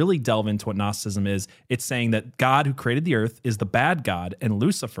 when you really delve into what Gnosticism is, it's saying that God who created the earth is the bad God, and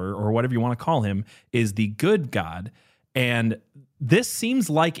Lucifer, or whatever you want to call him, is the good God. And this seems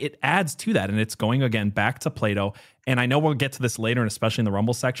like it adds to that, and it's going, again, back to Plato. And I know we'll get to this later, and especially in the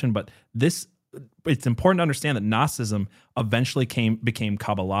Rumble section, but it's important to understand that Gnosticism eventually became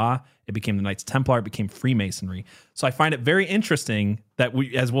Kabbalah, it became the Knights Templar, it became Freemasonry. So I find it very interesting that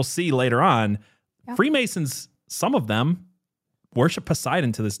as we'll see later on, Freemasons, some of them, worship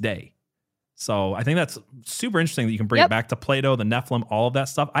Poseidon to this day. So I think that's super interesting that you can bring it back to Plato, the Nephilim, all of that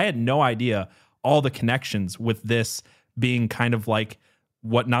stuff. I had no idea all the connections with this being kind of like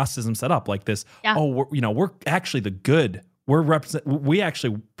what Gnosticism set up, like this. Yeah. Oh, we're actually the good. We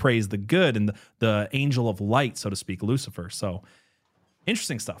actually praise the good and the angel of light, so to speak, Lucifer. So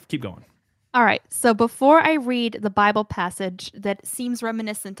interesting stuff. Keep going. All right. So before I read the Bible passage that seems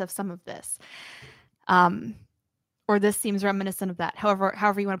reminiscent of some of this, or this seems reminiscent of that,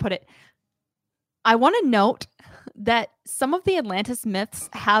 however you want to put it, I want to note that some of the Atlantis myths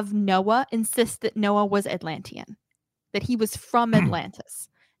have Noah insist that Noah was Atlantean, that he was from Atlantis.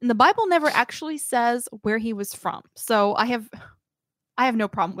 And the Bible never actually says where he was from. So I have no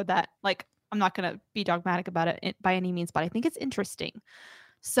problem with that. Like, I'm not going to be dogmatic about it by any means, but I think it's interesting.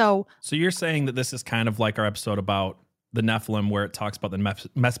 So you're saying that this is kind of like our episode about the Nephilim, where it talks about the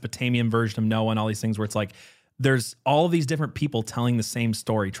Mesopotamian version of Noah and all these things, where it's like there's all these different people telling the same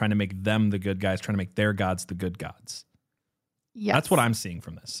story, trying to make them the good guys, trying to make their gods the good gods. Yes. That's what I'm seeing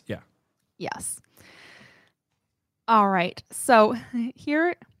from this. Yeah. Yes. All right. So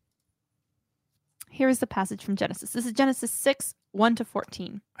here's the passage from Genesis. This is Genesis 6,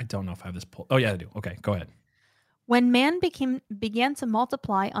 1-14. I don't know if I have this pulled. Oh, yeah, I do. Okay, go ahead. When man began to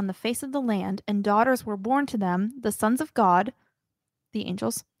multiply on the face of the land, and daughters were born to them, the sons of God, the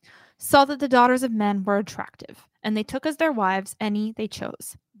angels, saw that the daughters of men were attractive, and they took as their wives any they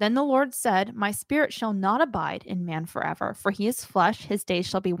chose. Then the Lord said, My spirit shall not abide in man forever, for he is flesh, his days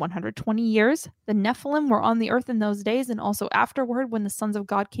shall be 120 years. The Nephilim were on the earth in those days, and also afterward, when the sons of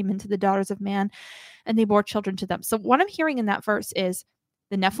God came into the daughters of man, and they bore children to them. So what I'm hearing in that verse is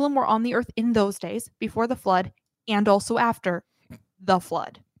the Nephilim were on the earth in those days, before the flood, and also after the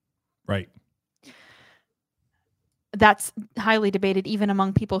flood. Right. That's highly debated even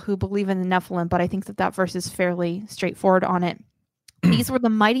among people who believe in the Nephilim, but I think that verse is fairly straightforward on it. These were the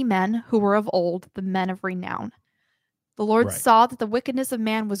mighty men who were of old, the men of renown. The Lord saw that the wickedness of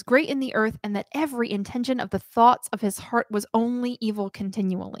man was great in the earth, and that every intention of the thoughts of his heart was only evil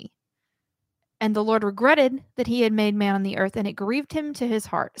continually. And the Lord regretted that he had made man on the earth, and it grieved him to his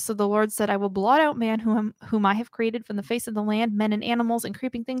heart. So the Lord said, I will blot out man whom I have created from the face of the land, men and animals and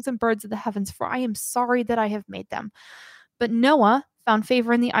creeping things and birds of the heavens, for I am sorry that I have made them. But Noah found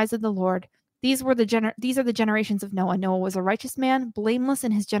favor in the eyes of the Lord. These are the generations of Noah. Noah was a righteous man, blameless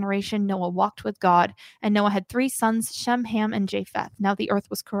in his generation. Noah walked with God, and Noah had 3 sons, Shem, Ham, and Japheth. Now the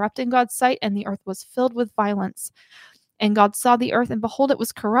earth was corrupt in God's sight, and the earth was filled with violence. And God saw the earth, and behold, it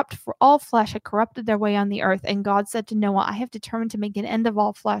was corrupt, for all flesh had corrupted their way on the earth. And God said to Noah, I have determined to make an end of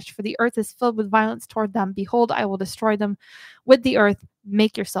all flesh, for the earth is filled with violence toward them. Behold, I will destroy them with the earth.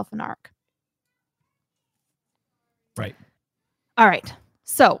 Make yourself an ark. Right. All right.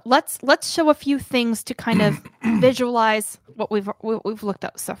 So let's show a few things to kind of visualize what we've looked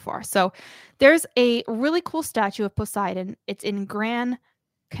at so far. So there's a really cool statue of Poseidon. It's in Gran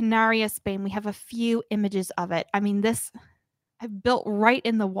Canaria, Spain. We have a few images of it. I mean, this I've built right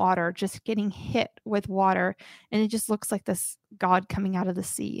in the water, just getting hit with water, and it just looks like this god coming out of the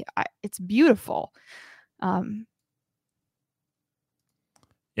sea. It's beautiful. Yeah,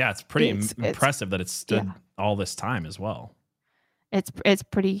 it's pretty impressive that it's stood all this time as well. It's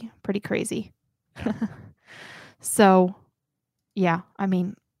pretty crazy. Yeah. So, yeah, I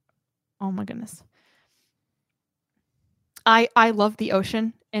mean, oh my goodness. I love the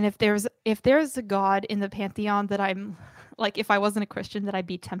ocean, and if there's a god in the pantheon that I'm like, if I wasn't a Christian, that I'd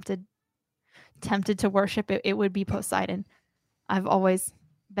be tempted to worship, it would be Poseidon. I've always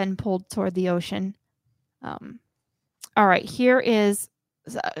been pulled toward the ocean. All right, here is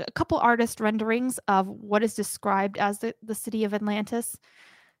a couple artist renderings of what is described as the city of Atlantis.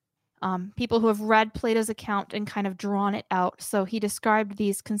 People who have read Plato's account and kind of drawn it out. So he described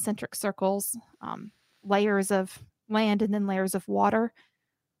these concentric circles, layers of land and then layers of water,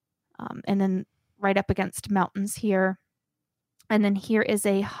 and then right up against mountains here. And then here is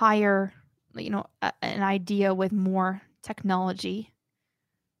a higher, an idea with more technology.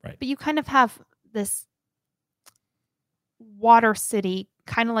 Right. But you kind of have this water city,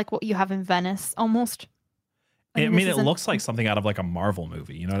 kind of like what you have in Venice, almost. I mean, it looks like something out of like a Marvel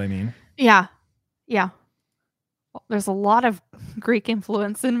movie. You know what I mean? Yeah. Yeah. Well, there's a lot of Greek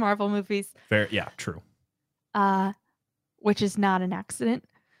influence in Marvel movies. Yeah, true. Which is not an accident.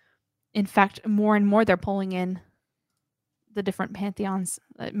 In fact, more and more they're pulling in the different pantheons.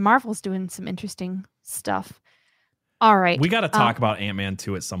 Marvel's doing some interesting stuff. All right. We got to talk about Ant-Man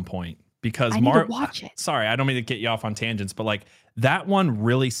 2 at some point, because I need to watch it. Sorry, I don't mean to get you off on tangents, but like that one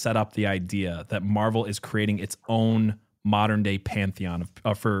really set up the idea that Marvel is creating its own modern day pantheon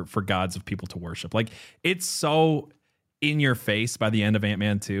for gods of people to worship. Like, it's so in your face by the end of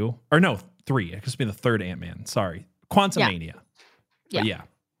Ant-Man 2, or no, 3. It could be the third Ant-Man. Sorry, Quantumania. Yeah.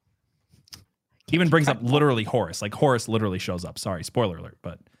 Even brings up literally Horus. Like, Horus literally shows up. Sorry, spoiler alert.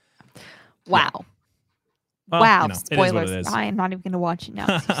 But wow. Yeah. Well, Wow, it is spoilers. what it is. I am not even going to watch it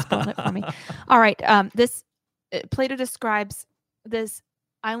now. You spoiled it for me. All right. Plato describes this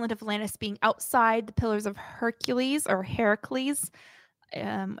island of Atlantis being outside the pillars of Hercules or Heracles.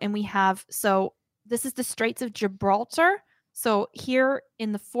 And we have, so this is the Straits of Gibraltar. So here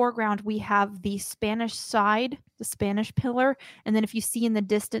in the foreground, we have the Spanish side, the Spanish pillar. And then if you see in the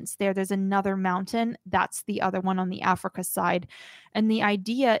distance there's another mountain. That's the other one on the Africa side. And the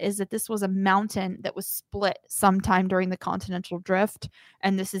idea is that this was a mountain that was split sometime during the continental drift.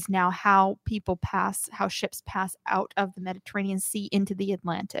 And this is now how ships pass out of the Mediterranean Sea into the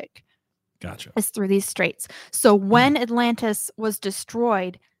Atlantic. Gotcha. is through these straits. So when Atlantis was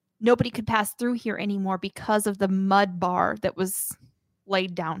destroyed, nobody could pass through here anymore because of the mud bar that was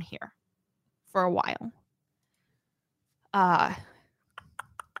laid down here for a while.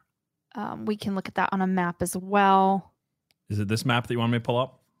 We can look at that on a map as well. Is it this map that you want me to pull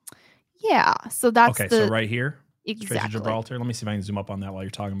up? Yeah. So that's okay. So right here, Straits of exactly. Gibraltar. Let me see if I can zoom up on that while you're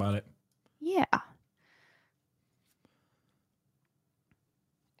talking about it. Yeah.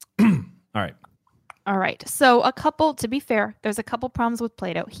 All right. So to be fair, there's a couple problems with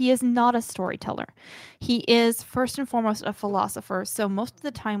Plato. He is not a storyteller. He is first and foremost a philosopher. So most of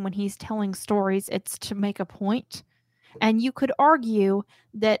the time when he's telling stories, it's to make a point. And you could argue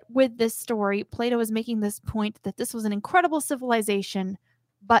that with this story, Plato is making this point that this was an incredible civilization,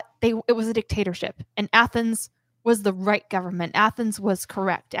 but it was a dictatorship. And Athens was the right government. Athens was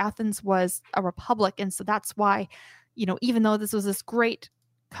correct. Athens was a republic. And so that's why, even though this was this great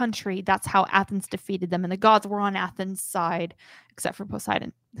country, that's how Athens defeated them. And the gods were on Athens' side, except for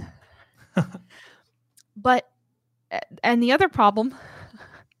Poseidon. And the other problem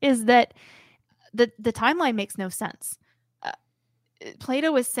is that the timeline makes no sense.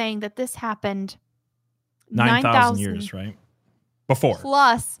 Plato is saying that this happened 9,000 years, right? Before.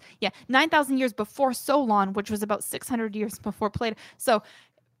 Plus, 9,000 years before Solon, which was about 600 years before Plato. So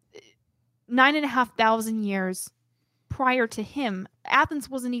 9,500 years prior to him, Athens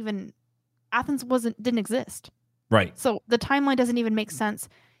didn't exist. Right. So the timeline doesn't even make sense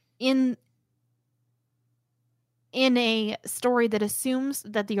in a story that assumes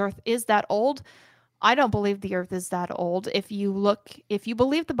that the earth is that old. I don't believe the earth is that old. If you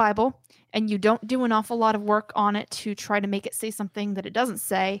believe the Bible and you don't do an awful lot of work on it to try to make it say something that it doesn't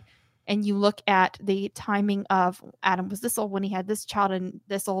say, and you look at the timing of Adam was this old when he had this child and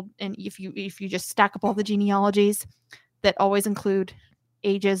this old, and if you just stack up all the genealogies that always include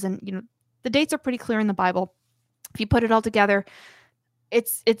ages, and the dates are pretty clear in the Bible. If you put it all together,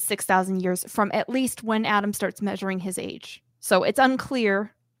 it's 6,000 years from at least when Adam starts measuring his age. So it's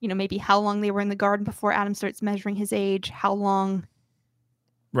unclear, maybe how long they were in the garden before Adam starts measuring his age, how long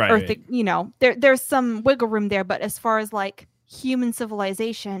right. Earth, there's some wiggle room there, but as far as like human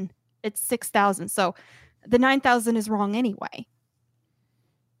civilization, it's 6,000. So the 9,000 is wrong anyway.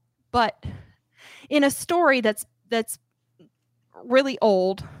 But in a story that's really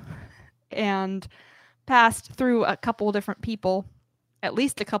old and passed through a couple different people, at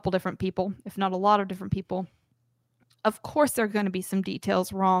least a couple different people, if not a lot of different people, of course there are going to be some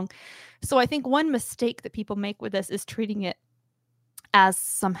details wrong. So I think one mistake that people make with this is treating it as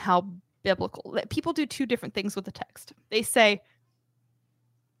somehow biblical. People do two different things with the text. They say,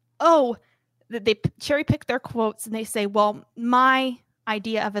 they cherry pick their quotes and they say, well, my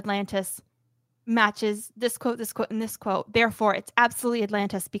idea of Atlantis matches this quote, and this quote. Therefore, it's absolutely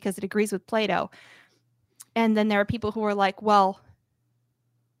Atlantis because it agrees with Plato. And then there are people who are like, well,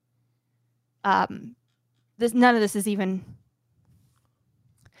 none of this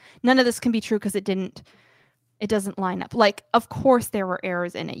can be true because it doesn't line up. Like, of course there were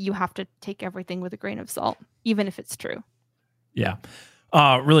errors in it. You have to take everything with a grain of salt, even if it's true. Yeah.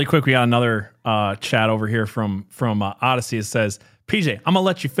 Really quick, we got another chat over here from Odyssey. It says, PJ, I'm gonna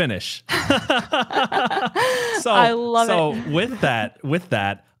let you finish. I love it. So with that,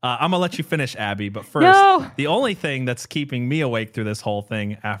 I'm gonna let you finish, Abby. But first, the only thing that's keeping me awake through this whole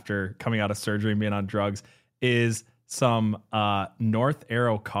thing after coming out of surgery and being on drugs is some North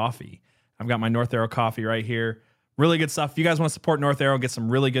Arrow coffee. I've got my North Arrow coffee right here. Really good stuff. If you guys want to support North Arrow, get some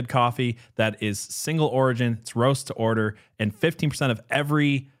really good coffee that is single origin. It's roast to order, and 15% of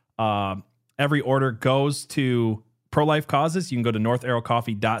every order goes to pro-life causes. You can go to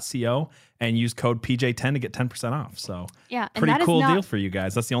northarrowcoffee.co and use code PJ10 to get 10% off. So yeah, pretty cool deal for you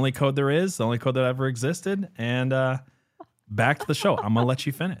guys. That's the only code there is, the only code that ever existed. And back to the show. I'm going to let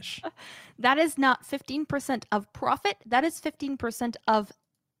you finish. That is not 15% of profit. That is 15% of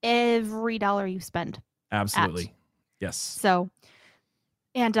every dollar you spend. Absolutely. Yes. So,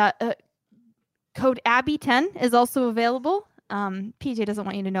 and code Abby10 is also available. PJ doesn't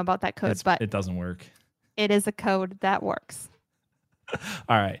want you to know about that code, but it doesn't work. It is a code that works.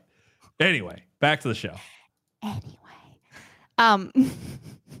 All right. Anyway, back to the show.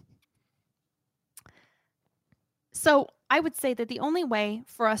 So I would say that the only way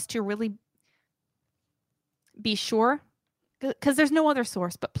for us to really be sure, because there's no other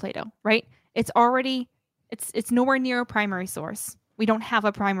source but Plato, right? It's nowhere near a primary source. We don't have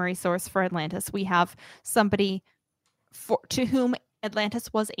a primary source for Atlantis. We have somebody to whom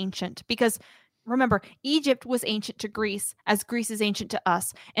Atlantis was ancient, because remember, Egypt was ancient to Greece as Greece is ancient to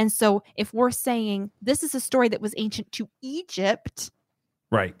us. And so if we're saying this is a story that was ancient to Egypt,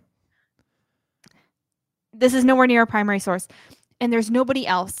 right, this is nowhere near a primary source. And there's nobody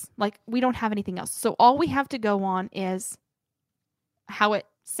else. Like, we don't have anything else. So all we have to go on is how it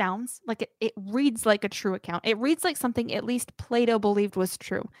sounds. Like, it reads like a true account. It reads like something at least Plato believed was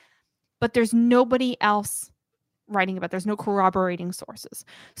true. But there's nobody else writing about it. There's no corroborating sources.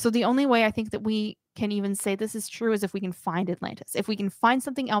 So the only way I think that we can even say this is true is if we can find Atlantis. If we can find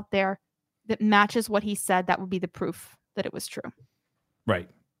something out there that matches what he said, that would be the proof that it was true. Right.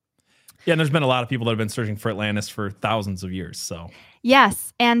 Yeah, and there's been a lot of people that have been searching for Atlantis for thousands of years. So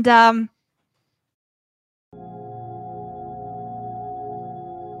yes, and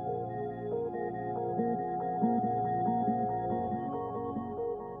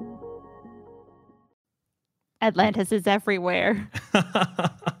Atlantis is everywhere.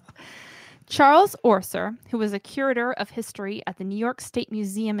 Charles Orser, who was a curator of history at the New York State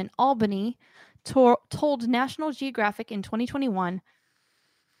Museum in Albany, told National Geographic in 2021,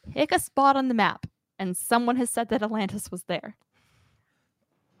 pick a spot on the map, and someone has said that Atlantis was there.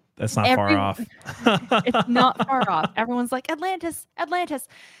 That's not far off. It's not far off. Everyone's like, Atlantis, Atlantis.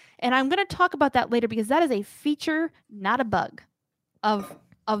 And I'm going to talk about that later because that is a feature, not a bug, of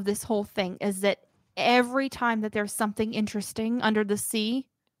this whole thing, is that every time that there's something interesting under the sea,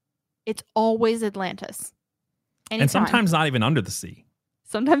 it's always Atlantis. Anytime. And sometimes not even under the sea.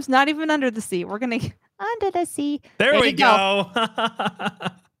 Sometimes not even under the sea. We're going to under the sea. There we go.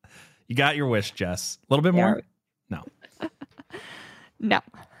 You got your wish, Jess. A little bit more? No. No.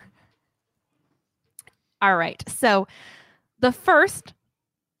 All right. So the first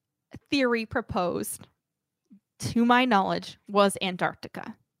theory proposed, to my knowledge, was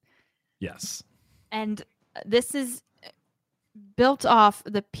Antarctica. Yes. And this is built off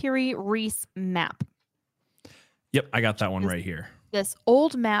the Piri-Reis map. Yep, I got that one right here. This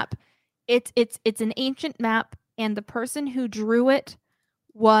old map. It's an ancient map, and the person who drew it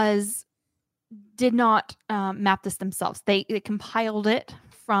did not map this themselves. They compiled it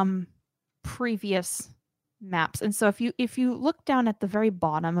from previous maps. And so if you look down at the very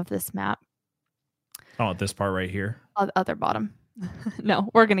bottom of this map. Oh, this part right here? Other bottom. No,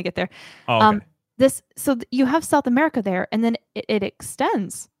 we're going to get there. Oh, okay. You have South America there, and then it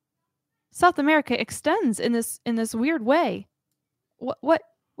extends. South America extends in this weird way. What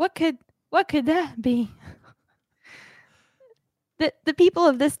could that be? The people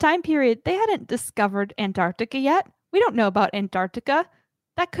of this time period, they hadn't discovered Antarctica yet. We don't know about Antarctica.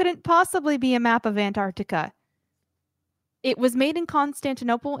 That couldn't possibly be a map of Antarctica. It was made in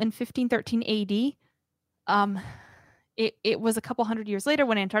Constantinople in 1513 AD. It was a couple hundred years later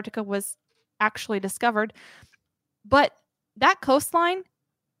when Antarctica was actually discovered. But that coastline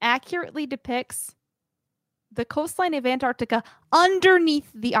accurately depicts the coastline of Antarctica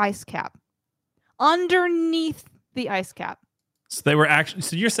underneath the ice cap. Underneath the ice cap. So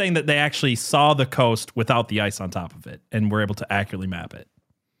so you're saying that they actually saw the coast without the ice on top of it and were able to accurately map it.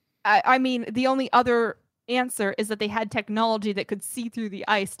 I mean, the only other answer is that they had technology that could see through the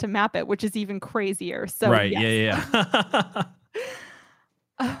ice to map it, which is even crazier. So right, yes.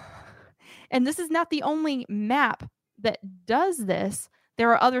 Yeah. And this is not the only map that does this. There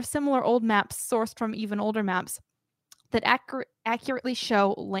are other similar old maps sourced from even older maps that accurately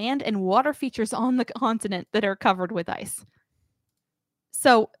show land and water features on the continent that are covered with ice.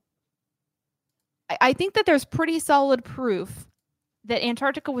 So I think that there's pretty solid proof that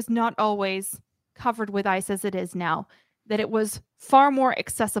Antarctica was not always covered with ice as it is now, that it was far more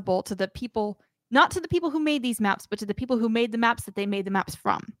accessible to the people, not to the people who made these maps, but to the people who made the maps that they made the maps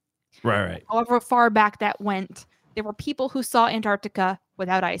from. Right. However far back that went, there were people who saw Antarctica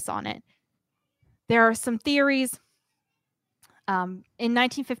without ice on it. There are some theories. In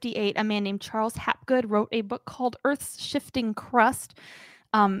 1958, a man named Charles Hapgood wrote a book called Earth's Shifting Crust.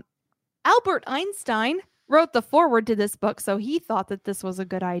 Albert Einstein wrote the foreword to this book, so he thought that this was a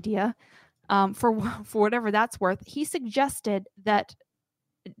good idea. For whatever that's worth, he suggested that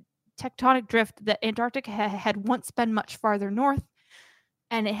tectonic drift, that Antarctica had once been much farther north,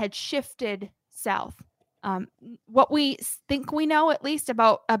 and it had shifted south. What we think we know, at least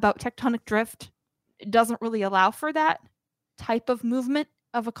about tectonic drift, doesn't really allow for that type of movement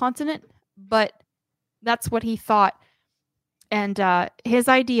of a continent, but that's what he thought. And his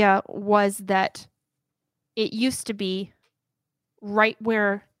idea was that it used to be right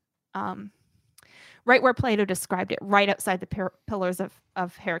where Plato described it, right outside the pillars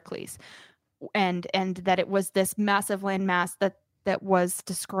of Heracles, and that it was this massive landmass that was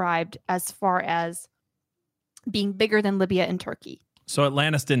described as far as being bigger than Libya and Turkey. So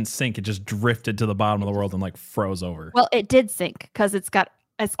Atlantis didn't sink; it just drifted to the bottom of the world and like froze over. Well, it did sink because it's got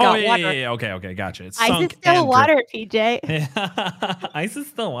water. Yeah. Okay, gotcha. It's ice sunk is still and water, PJ. Ice is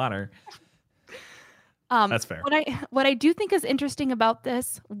still water. That's fair. What I do think is interesting about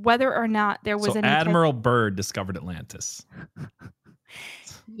this, whether or not there was any Admiral Byrd discovered Atlantis.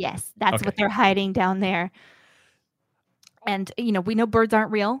 Yes, that's what they're hiding down there. And we know birds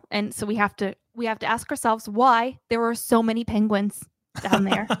aren't real, and so we have to ask ourselves why there are so many penguins down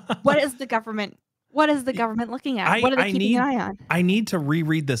there. What is the government looking at? What are they keeping an eye on? I need to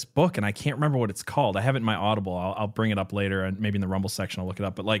reread this book, and I can't remember what it's called. I have it in my Audible. I'll bring it up later, and maybe in the Rumble section I'll look it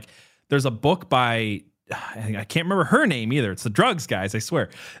up. But like, there's a book by I can't remember her name either. It's the drugs guys, I swear.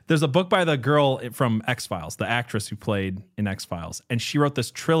 There's a book by the girl from X-Files, the actress who played in X-Files, and she wrote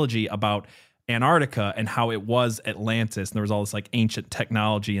this trilogy about Antarctica and how it was Atlantis, and there was all this like ancient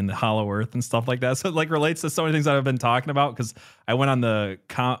technology in the hollow earth and stuff like that. So it like relates to so many things that I've been talking about, because I went on the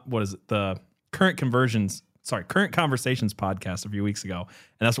Current Conversations podcast a few weeks ago,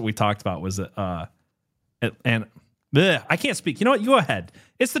 and that's what we talked about was I can't speak. You know what? You go ahead.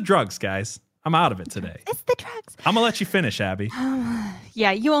 It's the drugs, guys. I'm out of it today. It's the drugs. I'm gonna let you finish, Abby. Yeah,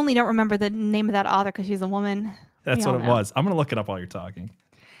 you only don't remember the name of that author because she's a woman. That's what it was. I'm gonna look it up while you're talking.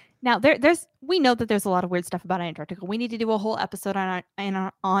 Now, we know that there's a lot of weird stuff about Antarctica. We need to do a whole episode on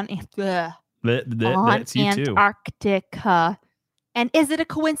Antarctica. And is it a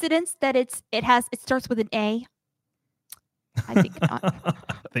coincidence that it starts with an A? I think not. I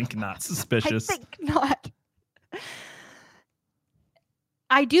think not. Suspicious. I think not.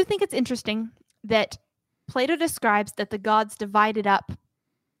 I do think it's interesting that Plato describes that the gods divided up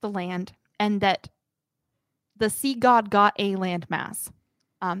the land, and that the sea god got a landmass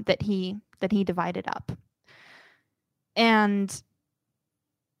that he divided up. And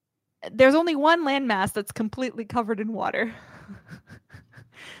there's only one landmass that's completely covered in water.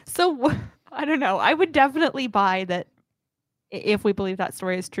 So I don't know. I would definitely buy that, if we believe that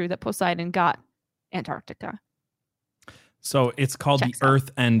story is true, that Poseidon got Antarctica. So it's called The Earth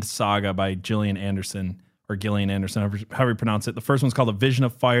End Saga by Gillian Anderson, or Gillian Anderson, however you pronounce it. The first one's called A Vision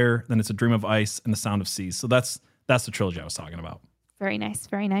of Fire, then it's A Dream of Ice, and The Sound of Seas. So that's the trilogy I was talking about. Very nice,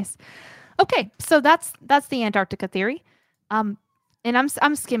 very nice. Okay, so that's the Antarctica theory. And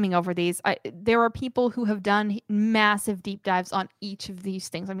I'm skimming over these. There are people who have done massive deep dives on each of these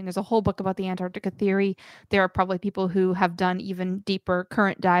things. I mean, there's a whole book about the Antarctica theory. There are probably people who have done even deeper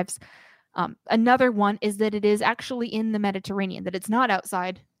current dives. Another one is that it is actually in the Mediterranean, that it's not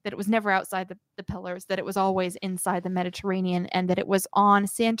outside, that it was never outside the pillars, that it was always inside the Mediterranean, and that it was on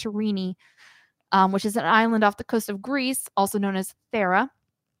Santorini, which is an island off the coast of Greece, also known as Thera.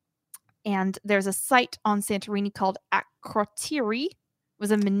 And there's a site on Santorini called Akrotiri. It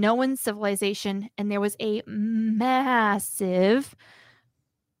was a Minoan civilization, and there was a massive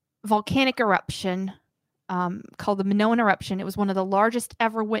volcanic eruption called the Minoan eruption. It was one of the largest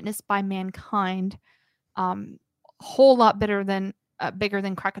ever witnessed by mankind. Whole lot bigger than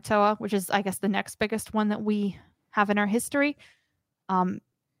Krakatoa, which is, I guess, the next biggest one that we have in our history. And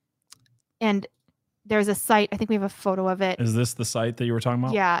there's a site, I think we have a photo of it. Is this the site that you were talking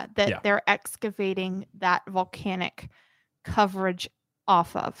about? Yeah, they're excavating that volcanic coverage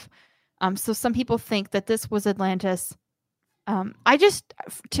off of. So some people think that this was Atlantis. I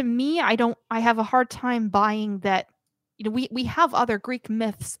have a hard time buying that. We have other Greek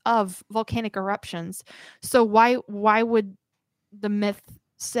myths of volcanic eruptions. So why would the myth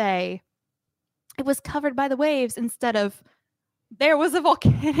say it was covered by the waves instead of there was a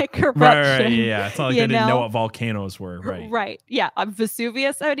volcanic eruption? Right, yeah. It's not like they didn't know what volcanoes were, right? Right. Yeah.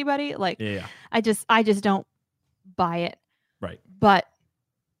 Vesuvius, anybody? Like, yeah. I just don't buy it. Right. But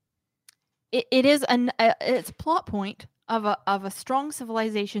it is it's a plot point of a strong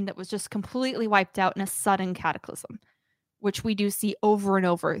civilization that was just completely wiped out in a sudden cataclysm, which we do see over and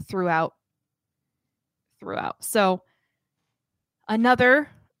over throughout. So another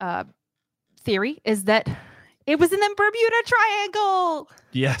theory is that it was in the Bermuda Triangle.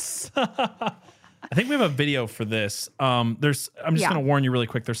 Yes. I think we have a video for this. I'm just going to warn you really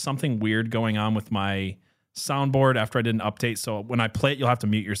quick. There's something weird going on with my soundboard after I did an update. So when I play it, you'll have to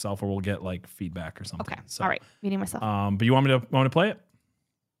mute yourself or we'll get like feedback or something. Okay. So, all right. Muting myself. But you want me to play it?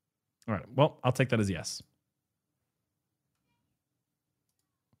 All right. Well, I'll take that as yes.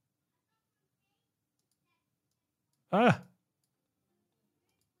 What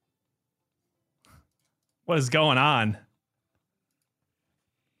is going on?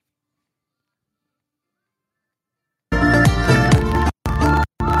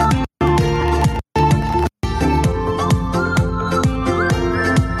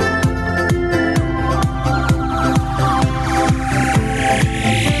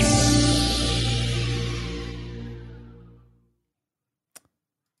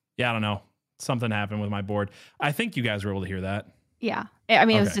 Yeah, I don't know. Something happened with my board. I think you guys were able to hear that. Yeah. I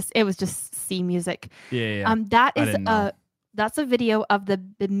mean, it was just sea music. Yeah. That is that's a video of the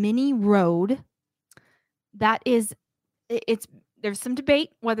Bimini Road. That is, there's some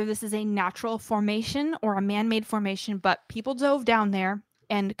debate whether this is a natural formation or a man-made formation, but people dove down there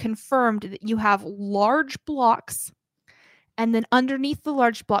and confirmed that you have large blocks, and then underneath the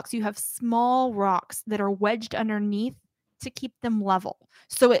large blocks, you have small rocks that are wedged underneath to keep them level.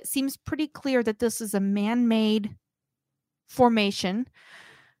 So it seems pretty clear that this is a man-made formation,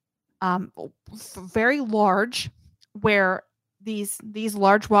 very large, where these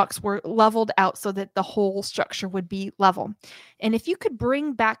large rocks were leveled out so that the whole structure would be level. And if you could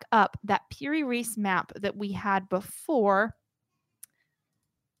bring back up that Piri Reis map that we had before,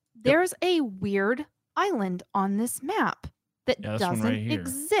 there's a weird island on this map that doesn't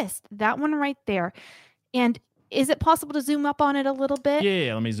exist. That one right there. And is it possible to zoom up on it a little bit?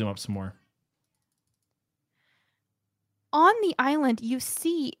 Yeah, let me zoom up some more. On the island, you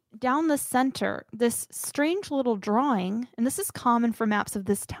see down the center this strange little drawing, and this is common for maps of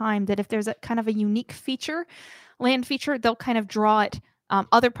this time, that if there's a kind of a unique feature, land feature, they'll kind of draw it.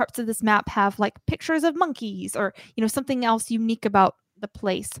 Other parts of this map have like pictures of monkeys or, something else unique about the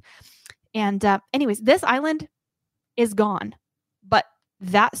place. And anyways, this island is gone, but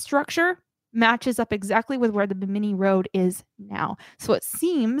that structure matches up exactly with where the Bimini Road is now. So it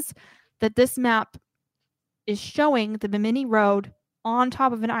seems that this map is showing the Bimini Road on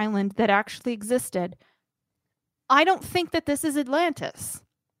top of an island that actually existed. I don't think that this is Atlantis,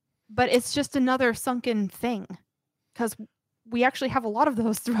 but it's just another sunken thing, because we actually have a lot of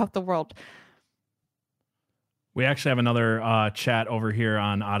those throughout the world. We actually have another chat over here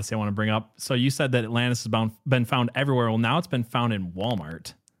on Odyssey I want to bring up. So you said that Atlantis has been found everywhere. Well, now it's been found in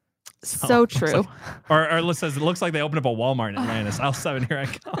Walmart. So true. It looks like they opened up a Walmart in Atlantis. Aisle 7, here I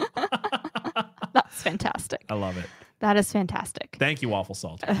come. That's fantastic. I love it. That is fantastic. Thank you, Waffle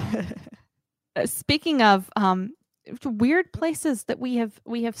Salt. Speaking of weird places that we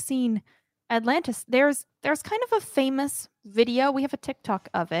have seen Atlantis, there's kind of a famous video. We have a TikTok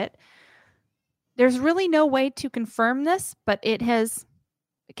of it. There's really no way to confirm this, but it has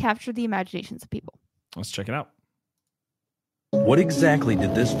captured the imaginations of people. Let's check it out. What exactly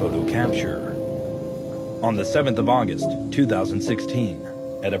did this photo capture? On the 7th of August, 2016,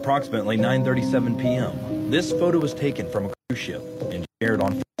 at approximately 9:37 p.m., this photo was taken from a cruise ship and shared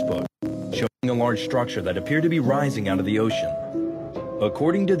on Facebook, showing a large structure that appeared to be rising out of the ocean.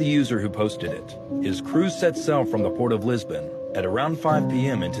 According to the user who posted it, his cruise set sail from the port of Lisbon at around 5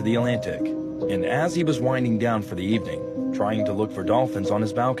 p.m. into the Atlantic, and as he was winding down for the evening, trying to look for dolphins on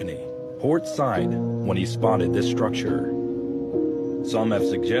his balcony, port side, when he spotted this structure. Some have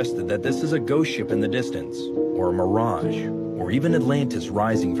suggested that this is a ghost ship in the distance, or a mirage, or even Atlantis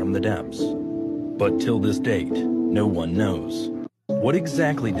rising from the depths. But till this date, no one knows. What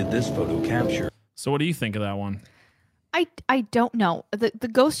exactly did this photo capture? So what do you think of that one? I don't know. The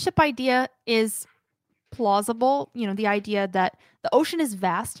ghost ship idea is plausible. The idea that the ocean is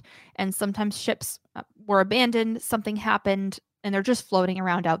vast and sometimes ships were abandoned, something happened, and they're just floating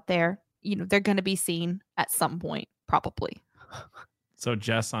around out there. They're going to be seen at some point, probably. So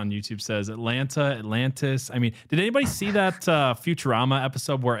Jess on YouTube says Atlantis. I mean, did anybody see that Futurama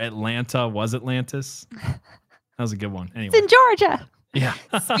episode where Atlanta was Atlantis? That was a good one. Anyway, it's in Georgia. Yeah.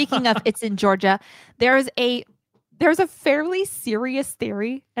 Speaking of, it's in Georgia. There's a fairly serious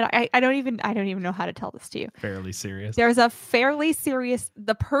theory, and I don't even know how to tell this to you. Fairly serious. There's a fairly serious.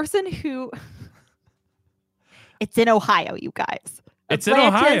 The person who. It's in Ohio, you guys. It's in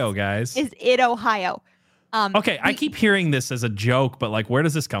Ohio, guys. Is in Ohio. Okay, I keep hearing this as a joke, but where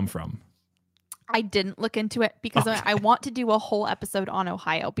does this come from? I didn't look into it because I want to do a whole episode on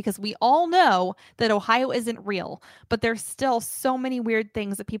Ohio, because we all know that Ohio isn't real, but there's still so many weird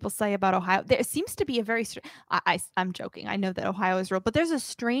things that people say about Ohio. There seems to be a very, I'm joking. I know that Ohio is real, but there's a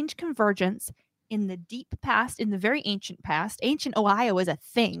strange convergence in the deep past, in the very ancient past. Ancient Ohio is a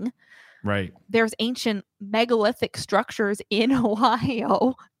thing. Right. There's ancient megalithic structures in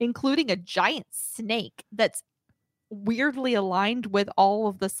Ohio, including a giant snake that's weirdly aligned with all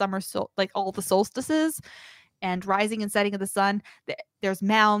of the all the solstices and rising and setting of the sun. There's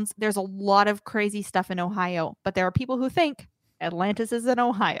mounds. There's a lot of crazy stuff in Ohio, but there are people who think Atlantis is in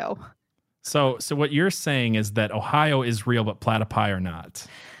Ohio. So what you're saying is that Ohio is real, but platypi are not.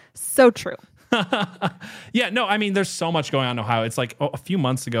 So true. Yeah, no, I mean, there's so much going on in Ohio. It's like a few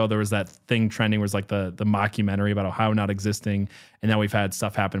months ago, there was that thing trending where it's like the mockumentary about Ohio not existing. And now we've had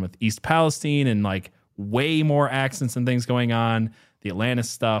stuff happen with East Palestine and way more accidents and things going on. The Atlantis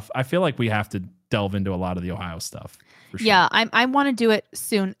stuff. I feel like we have to delve into a lot of the Ohio stuff. for sure. Yeah, I want to do it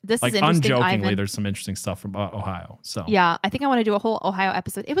soon. This Like is interesting. unjokingly, Ivan. there's some interesting stuff from Ohio. So Yeah, I think I want to do a whole Ohio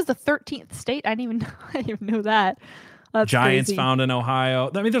episode. It was the 13th state. I didn't even know that. That's Giants crazy. found in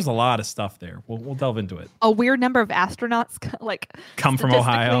Ohio. I mean, there's a lot of stuff there. We'll delve into it. A weird number of astronauts Come from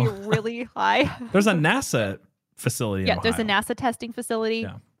Ohio. statistically really high. There's a NASA facility. Yeah, in there's a Ohio. NASA testing facility.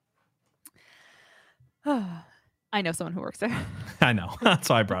 Yeah. I know someone who works there. I know. That's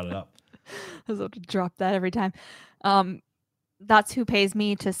why I brought it up. I was about to drop that every time. That's who pays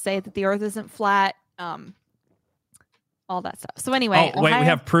me to say that the Earth isn't flat. All that stuff. So anyway, Oh, wait, we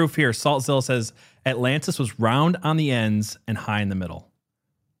have proof here. Saltzilla says Atlantis was round on the ends and high in the middle.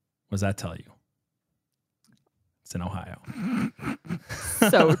 What does that tell you? It's in Ohio.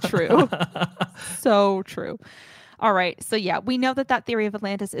 So true. So true. All right. So yeah, we know that theory of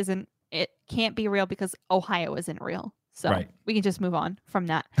Atlantis can't be real because Ohio isn't real. So we can just move on from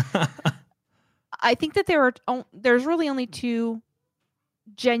that. I think that there's really only two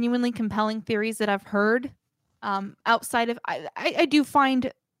genuinely compelling theories that I've heard. Outside of, I do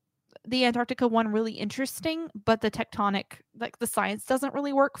find the Antarctica one really interesting, but the tectonic, like the science doesn't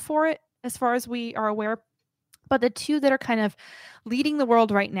really work for it as far as we are aware. But the two that are kind of leading the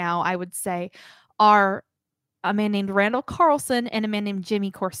world right now, I would say, are a man named Randall Carlson and a man named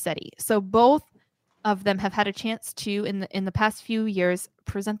Jimmy Corsetti. So both of them have had a chance to, in the past few years,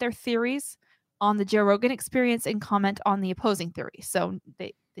 present their theories on the Joe Rogan Experience and comment on the opposing theory. So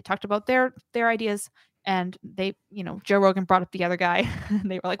they talked about their ideas. And Joe Rogan brought up the other guy and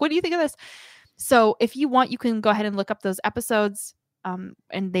they were like, what do you think of this? So if you want, you can go ahead and look up those episodes and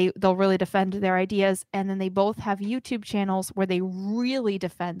they'll really defend their ideas. And then they both have YouTube channels where they really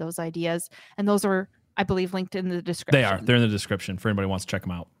defend those ideas. And those are, I believe, linked in the description. They are. They're in the description for anybody who wants to check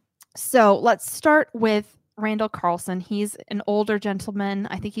them out. So let's start with Randall Carlson. He's an older gentleman.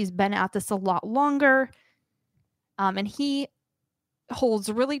 I think he's been at this a lot longer. And he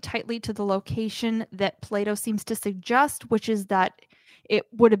holds really tightly to the location that Plato seems to suggest, which is that it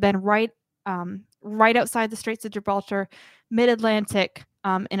would have been right outside the Straits of Gibraltar, mid-Atlantic,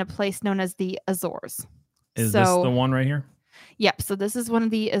 in a place known as the Azores. Is this the one right here? Yep. So this is one of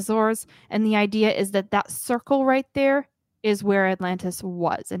the Azores, and the idea is that circle right there is where Atlantis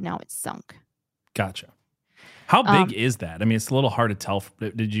was, and now it's sunk. Gotcha. How big is that? I mean, it's a little hard to tell.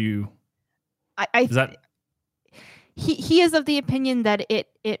 Did you? Is that? He is of the opinion that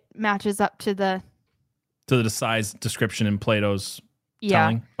it matches up to the size description in Plato's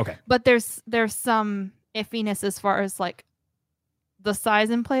telling. Okay. But there's some iffiness as far as like the size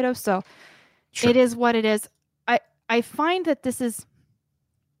in Plato. So It is what it is. I find that this is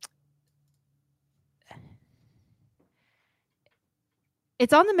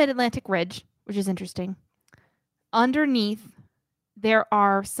it's on the Mid-Atlantic Ridge, which is interesting. Underneath there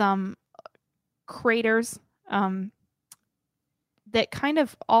are some craters that kind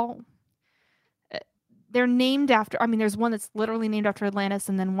of all they're named after. I mean, there's one that's literally named after Atlantis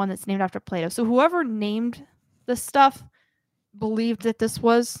and then one that's named after Plato. So whoever named this stuff believed that this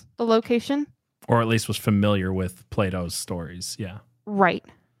was the location. Or at least was familiar with Plato's stories. Yeah. Right.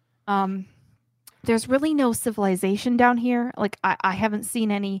 There's really no civilization down here. Like I haven't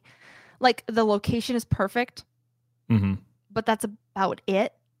seen any, like the location is perfect, but that's about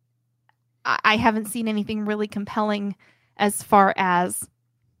it. I haven't seen anything really compelling as far as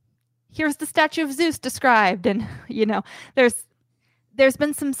here's the statue of Zeus described. And, there's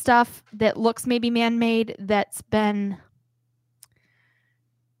been some stuff that looks maybe man-made that's been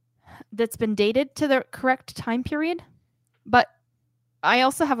dated to the correct time period. But I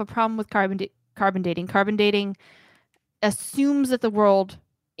also have a problem with carbon dating. Carbon dating assumes that the world,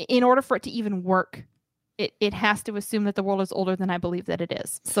 in order for it to even work, it has to assume that the world is older than I believe that it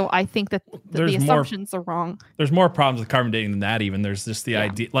is. So I think that the assumptions are wrong. There's more problems with carbon dating than that even. There's just the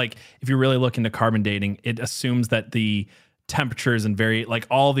idea, like if you really look into carbon dating, it assumes that the temperatures and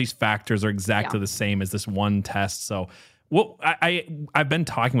all these factors are exactly the same as this one test. So I've been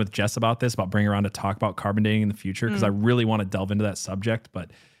talking with Jess about this, about bringing her on to talk about carbon dating in the future, because I really want to delve into that subject.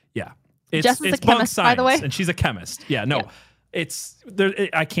 But yeah, Jess is a chemist, by the way. And she's a chemist. Yeah, no. Yeah.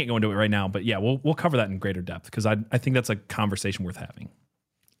 I can't go into it right now, but yeah, we'll cover that in greater depth because I think that's a conversation worth having.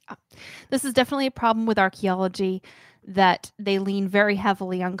 This is definitely a problem with archaeology, that they lean very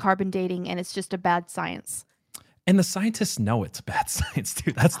heavily on carbon dating, and it's just a bad science. And the scientists know it's bad science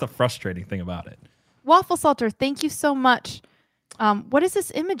too. That's the frustrating thing about it. Waffle Salter, thank you so much. What is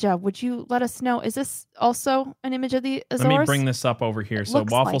this image of? Would you let us know? Is this also an image of the Azores? Let me bring this up over here. So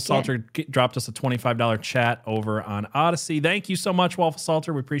Waffle Salter dropped us a $25 chat over on Odyssey. Thank you so much, Waffle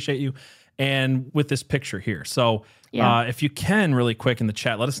Salter. We appreciate you. and with this picture here. So if you can really quick in the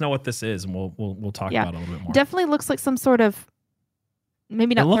chat, let us know what this is, and we'll talk about it a little bit more. Definitely looks like some sort of,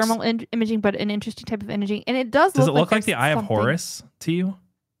 maybe not thermal imaging, but an interesting type of imaging. And it does it look like the Eye of Horus to you?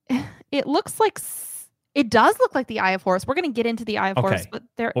 It looks like, it does look like the Eye of Horus. We're going to get into the Eye of Horus, but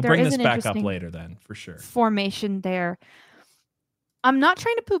we'll bring is this an back up interesting later then, for sure. formation there. I'm not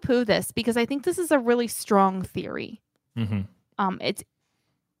trying to poo-poo this because I think this is a really strong theory.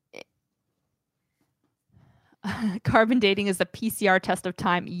 Carbon dating is the PCR test of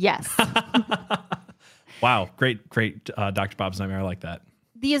time. Yes. Wow. Great, Dr. Bob's Nightmare. I like that.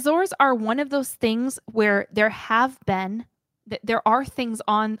 The Azores are one of those things where there are things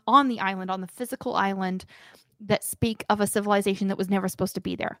on the island, on the physical island, that speak of a civilization that was never supposed to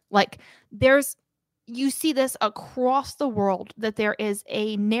be there. Like you see this across the world, that there is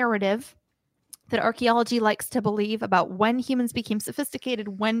a narrative that archaeology likes to believe about when humans became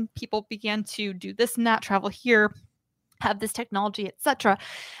sophisticated, when people began to do this and that, travel here, have this technology, etc.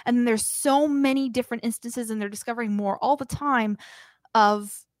 And then there's so many different instances, and they're discovering more all the time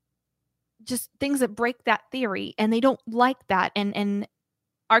of just things that break that theory, and they don't like that. And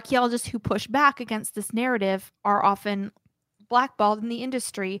archaeologists who push back against this narrative are often blackballed in the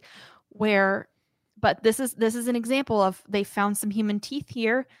industry. But this is an example of, they found some human teeth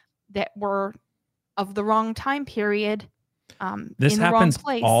here that were of the wrong time period. This in the happens wrong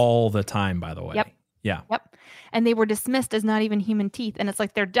place. all the time, by the way. Yep. Yeah. Yep. And they were dismissed as not even human teeth. And it's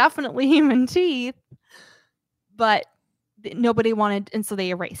like, they're definitely human teeth, but nobody wanted, and so they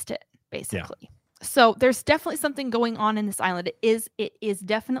erased it, basically. Yeah. So there's definitely something going on in this island. It is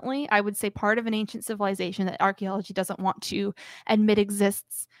definitely, I would say, part of an ancient civilization that archaeology doesn't want to admit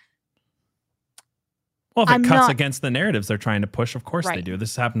exists. Well, if it cuts against the narratives they're trying to push, of course they do.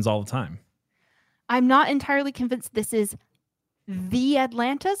 This happens all the time. I'm not entirely convinced this is the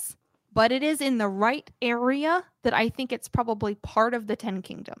Atlantis, but it is in the right area that I think it's probably part of the 10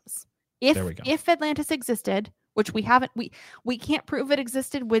 Kingdoms. If Atlantis existed, which we haven't, we can't prove it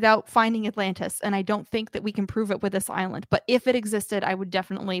existed without finding Atlantis, and I don't think that we can prove it with this island. But if it existed, I would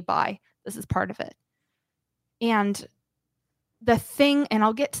definitely buy this is part of it. And the thing, and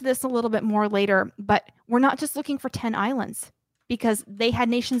I'll get to this a little bit more later, but we're not just looking for 10 islands, because they had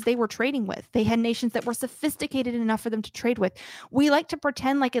nations they were trading with. They had nations that were sophisticated enough for them to trade with. We like to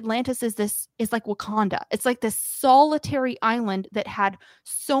pretend like Atlantis is like Wakanda. It's like this solitary island that had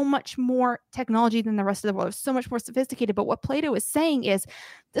so much more technology than the rest of the world. It was so much more sophisticated. But what Plato is saying is,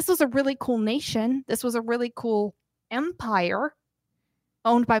 this was a really cool nation. This was a really cool empire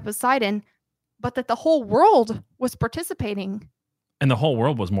owned by Poseidon, but that the whole world was participating. And the whole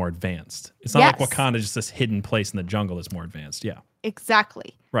world was more advanced. It's not like Wakanda, just this hidden place in the jungle that's more advanced. Yeah.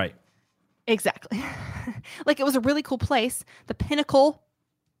 Exactly. Right. Exactly. Like, it was a really cool place, the pinnacle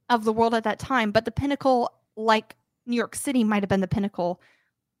of the world at that time, but the pinnacle, like New York City might have been the pinnacle.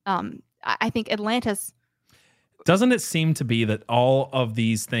 I think Atlantis. Doesn't it seem to be that all of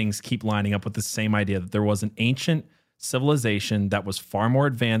these things keep lining up with the same idea that there was an ancient civilization that was far more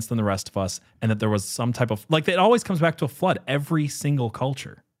advanced than the rest of us, and that there was some type of, like, it always comes back to a flood. Every single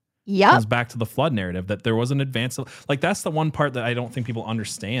culture comes back to the flood narrative, that there was an advanced, like, that's the one part that I don't think people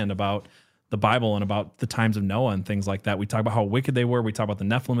understand about the Bible and about the times of Noah and things like that. We talk about how wicked they were, we talk about the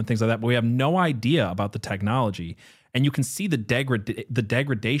Nephilim and things like that, but we have no idea about the technology. And you can see the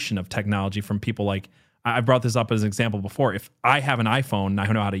degradation of technology from people like, I brought this up as an example before. If I have an iPhone and I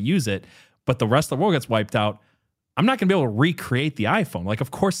know how to use it, but the rest of the world gets wiped out, I'm not going to be able to recreate the iPhone. Like,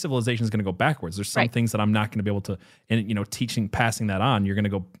 of course, civilization is going to go backwards. There's some things that I'm not going to be able to, and passing that on, you're going to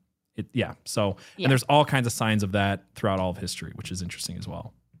go, and there's all kinds of signs of that throughout all of history, which is interesting as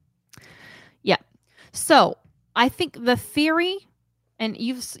well. Yeah. So I think the theory, and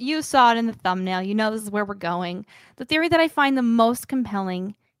you saw it in the thumbnail, this is where we're going. The theory that I find the most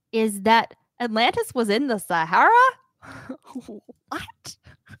compelling is that Atlantis was in the Sahara. What?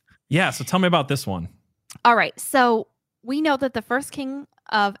 Yeah. So tell me about this one. All right, so we know that the first king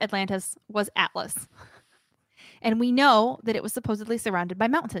of Atlantis was Atlas. And we know that it was supposedly surrounded by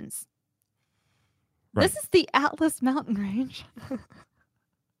mountains. Right. This is the Atlas mountain range.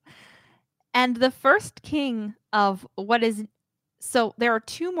 And the first king of so there are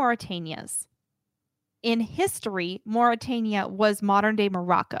two Mauritanias. In history, Mauritania was modern-day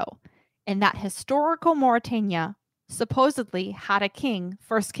Morocco. And that historical Mauritania supposedly had a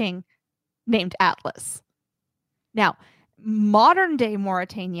first king, named Atlas. Now, modern day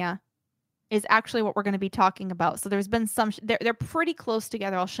Mauritania is actually what we're going to be talking about. So there's been some, they're pretty close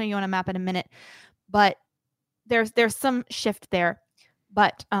together. I'll show you on a map in a minute, but there's some shift there.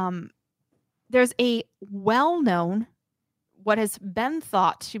 But there's a well-known, what has been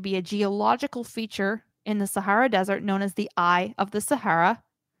thought to be a geological feature in the Sahara Desert known as the Eye of the Sahara.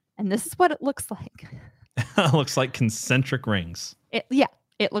 And this is what it looks like. It looks like concentric rings. It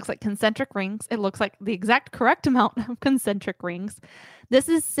looks like concentric rings. It looks like the exact correct amount of concentric rings. This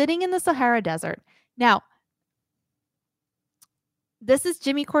is sitting in the Sahara Desert. Now, this is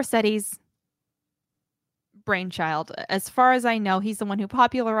Jimmy Corsetti's brainchild. As far as I know, he's the one who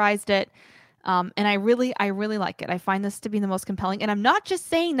popularized it. And I really like it. I find this to be the most compelling. And I'm not just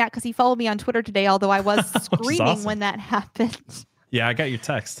saying that because he followed me on Twitter today, although I was screaming awesome. when that happened. Yeah, I got your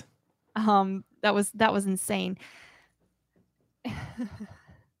text. That was insane.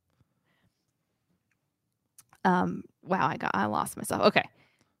 Wow, I lost myself. Okay.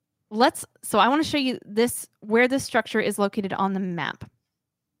 So I want to show you where this structure is located on the map.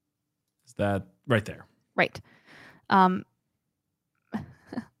 Is that right there? Right.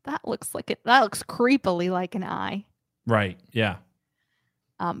 That looks creepily like an eye. Right. Yeah.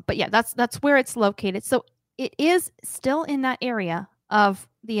 But yeah, that's where it's located. So it is still in that area of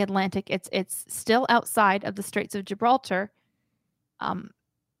the Atlantic. It's still outside of the Straits of Gibraltar.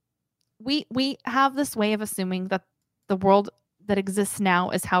 We have this way of assuming that the world that exists now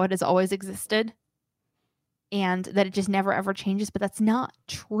is how it has always existed, and that it just never ever changes. But that's not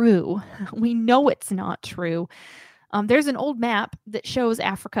true. We know it's not true. There's an old map that shows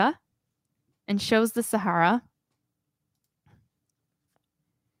Africa and shows the Sahara.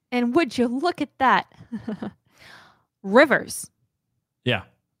 And would you look at that? Rivers. Yeah.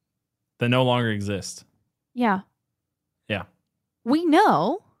 That no longer exist. Yeah. Yeah. We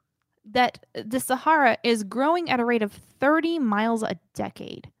know that the Sahara is growing at a rate of 30 miles a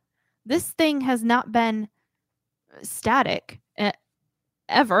decade. This thing has not been static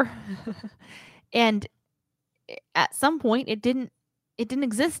ever. And at some point it didn't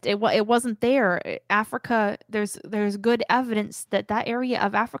exist. It wasn't there. Africa, there's good evidence that area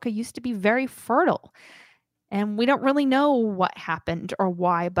of Africa used to be very fertile. And we don't really know what happened or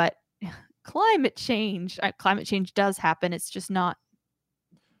why, but climate change does happen. It's just not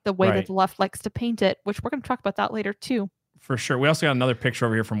the way that the left likes to paint it, which we're going to talk about that later too. For sure. We also got another picture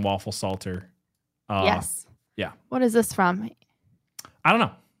over here from Waffle Salter. Yes. Yeah. What is this from? I don't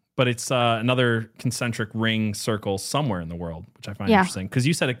know, but it's another concentric ring circle somewhere in the world, which I find interesting. Because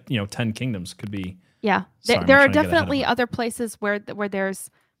you said 10 kingdoms could be. Yeah, Sorry, there are definitely other places where there's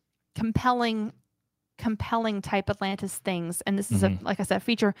compelling type Atlantis things, and this is like I said,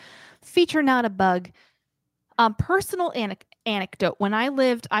 feature not a bug. Personal anecdote: when I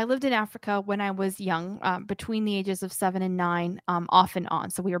lived in Africa when I was young, between the ages of 7 and 9, off and on.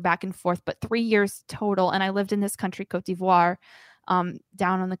 So we were back and forth, but 3 years total. And I lived in this country, Cote d'Ivoire, down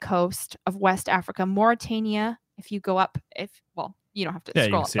on the coast of West Africa, Mauritania. If you go up, you don't have to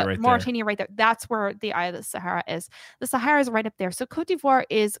scroll up, but right Mauritania right there. That's where the Eye of the Sahara is. The Sahara is right up there. So Cote d'Ivoire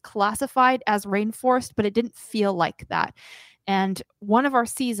is classified as rainforest, but it didn't feel like that. And one of our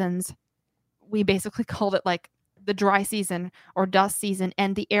seasons, we basically called it like the dry season or dust season.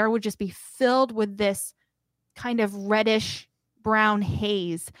 And the air would just be filled with this kind of reddish brown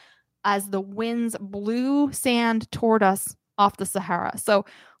haze as the winds blew sand toward us off the Sahara. So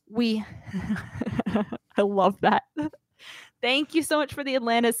I love that. Thank you so much for the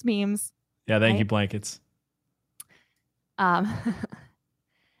Atlantis memes. Yeah, thank you, blankets.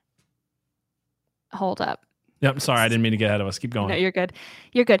 Hold up. Yep, sorry, I didn't mean to get ahead of us. Keep going. No, you're good.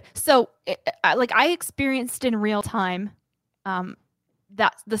 You're good. So, I experienced in real time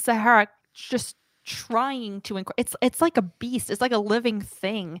that the Sahara just trying to it's like a beast. It's like a living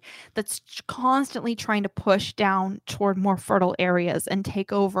thing that's constantly trying to push down toward more fertile areas and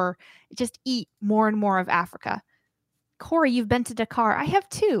take over, just eat more and more of Africa. Corey, you've been to Dakar. I have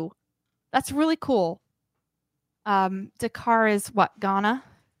too. That's really cool. Dakar is what, Ghana?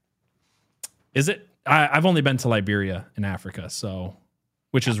 Is it? I've only been to Liberia in Africa,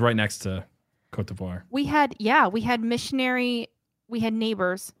 which is right next to Cote d'Ivoire. We had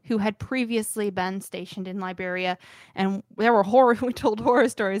neighbors who had previously been stationed in Liberia, and we told horror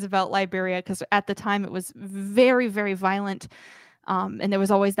stories about Liberia because at the time it was very, very violent. And there was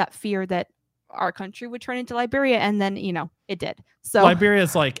always that fear that our country would turn into Liberia, and then, it did. So Liberia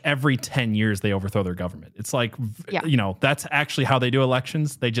is like every 10 years they overthrow their government. It's like, that's actually how they do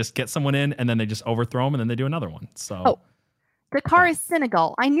elections. They just get someone in and then they just overthrow them and then they do another one. So Dakar is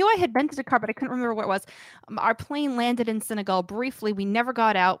Senegal. I knew I had been to Dakar, but I couldn't remember where it was. Our plane landed in Senegal briefly. We never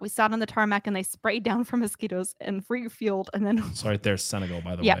got out. We sat on the tarmac and they sprayed down for mosquitoes and refueled. And then so right there's Senegal,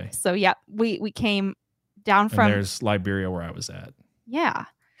 by the way. So we came down from. And there's Liberia where I was at. Yeah.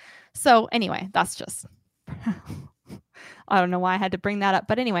 So anyway, that's just, I don't know why I had to bring that up,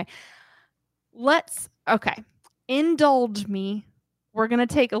 but anyway, indulge me. We're going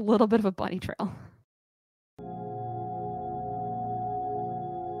to take a little bit of a bunny trail.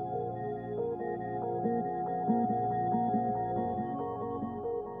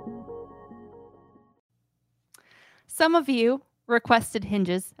 Some of you requested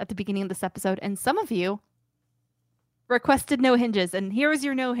hinges at the beginning of this episode, and some of you requested no hinges. And here's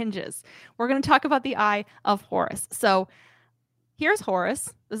your no hinges. We're going to talk about the Eye of Horus. So here's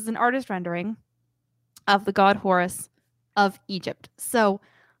Horus. This is an artist rendering of the god Horus of Egypt. So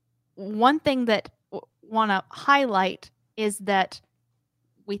one thing that want to highlight is that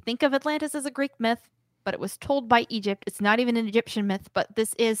we think of Atlantis as a Greek myth, but it was told by Egypt. It's not even an Egyptian myth, but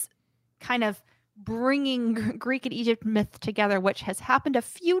this is kind of bringing Greek and Egypt myth together, which has happened a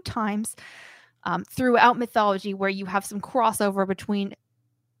few times throughout mythology, where you have some crossover between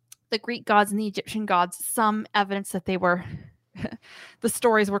the Greek gods and the Egyptian gods, some evidence that they were, the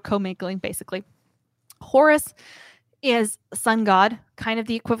stories were commingling, basically. Horus is a sun god, kind of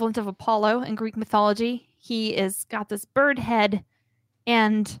the equivalent of Apollo in Greek mythology. He is got this bird head,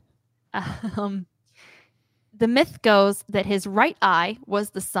 and the myth goes that his right eye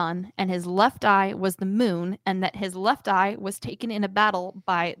was the sun and his left eye was the moon, and that his left eye was taken in a battle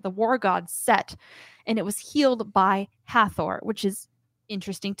by the war god Set, and it was healed by Hathor, which is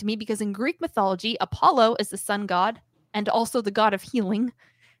interesting to me because in Greek mythology, Apollo is the sun god and also the god of healing,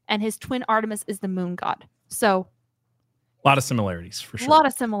 and his twin Artemis is the moon god. So a lot of similarities, for sure. A lot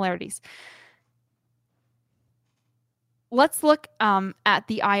of similarities. Let's look at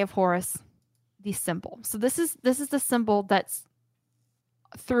the Eye of Horus, the symbol. So this is the symbol that's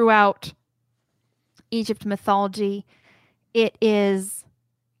throughout Egypt mythology. It is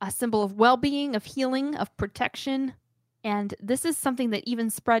a symbol of well-being, of healing, of protection, and this is something that even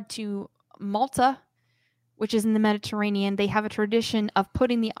spread to Malta, which is in the Mediterranean. They have a tradition of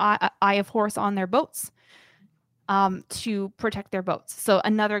putting the Eye of Horus on their boats to protect their boats. So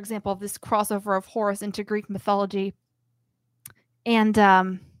another example of this crossover of Horus into Greek mythology. And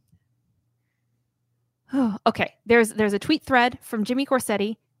okay, there's a tweet thread from Jimmy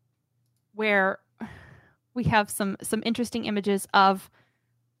Corsetti where we have some interesting images of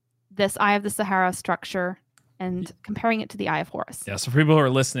this Eye of the Sahara structure and comparing it to the Eye of Horus. Yeah, so for people who are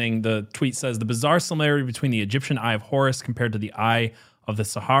listening, the tweet says, the bizarre similarity between the Egyptian Eye of Horus compared to the Eye of the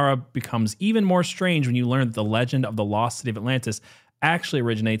Sahara becomes even more strange when you learn that the legend of the lost city of Atlantis actually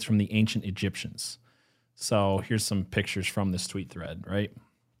originates from the ancient Egyptians. So here's some pictures from this tweet thread, right?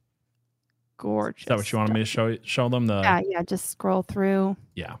 Gorgeous. Is that what you wanted me to show them? Yeah, just scroll through.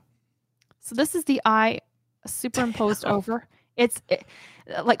 Yeah. So this is the eye superimposed over. It's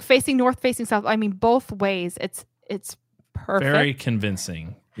like facing north, facing south. I mean, both ways. It's perfect. Very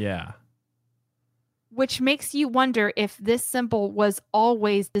convincing. Yeah. Which makes you wonder if this symbol was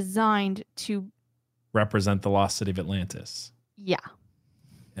always designed to represent the lost city of Atlantis. Yeah.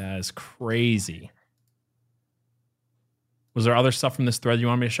 That is crazy. Was there other stuff from this thread you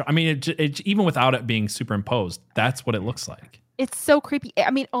want me to show? I mean, even without it being superimposed, that's what it looks like. It's so creepy.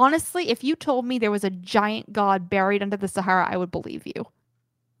 I mean, honestly, if you told me there was a giant god buried under the Sahara, I would believe you.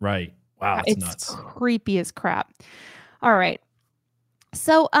 Right. Wow, that's it's nuts. Creepy as crap. All right.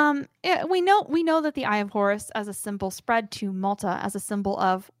 So we know that the Eye of Horus as a symbol spread to Malta as a symbol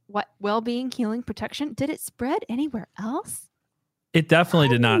of what? Well-being, healing, protection. Did it spread anywhere else? It definitely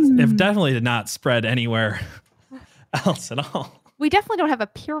did not. It definitely did not spread anywhere else at all. We definitely don't have a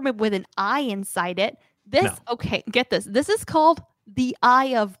pyramid with an eye inside it. Okay, get this. This is called the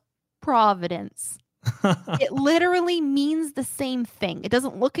Eye of Providence. It literally means the same thing. It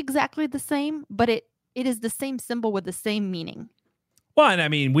doesn't look exactly the same, but it is the same symbol with the same meaning. Well, and I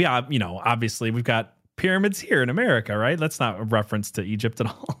mean, we are, obviously we've got pyramids here in America, right? That's not a reference to Egypt at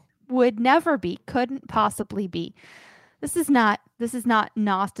all. Would never be, couldn't possibly be. This is not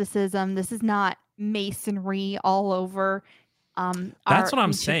Gnosticism. This is not masonry all over. That's what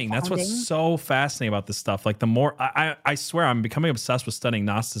I'm saying. That's what's so fascinating about this stuff. Like the more I swear I'm becoming obsessed with studying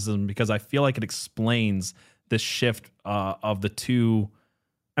Gnosticism because I feel like it explains this shift of the two.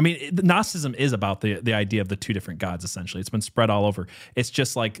 I mean, Gnosticism is about the idea of the two different gods, essentially. It's been spread all over. It's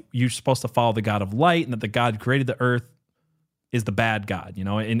just like you're supposed to follow the god of light and that the god who created the earth is the bad god.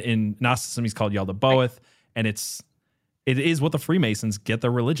 In Gnosticism, he's called Yaldabaoth, right. And it is what the Freemasons get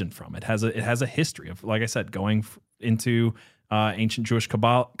their religion from. It has a history of, like I said, going into ancient Jewish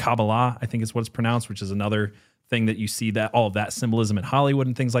Kabbalah, I think is what it's pronounced, which is another thing that you see that all of that symbolism in Hollywood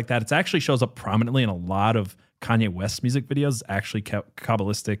and things like that. It actually shows up prominently in a lot of Kanye West music videos, actually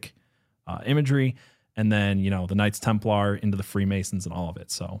Kabbalistic imagery. And then, the Knights Templar into the Freemasons and all of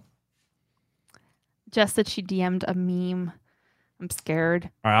it. So Jess said she DM'd a meme. I'm scared.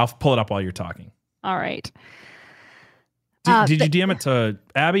 All right, I'll pull it up while you're talking. All right. Did you DM it to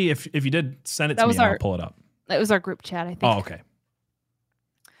Abby? If you did, send it to me and I'll pull it up. That was our group chat, I think. Oh, okay.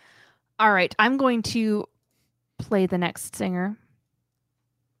 All right. I'm going to play the next singer.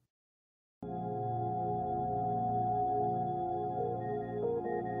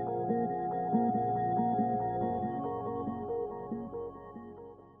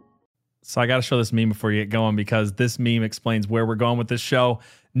 So I got to show this meme before you get going, because this meme explains where we're going with this show.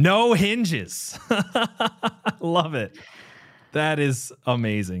 No hinges. Love it. That is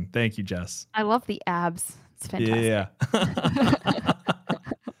amazing. Thank you, Jess. I love the abs. It's fantastic. Yeah.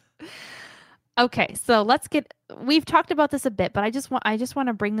 Okay, so we've talked about this a bit, but I just want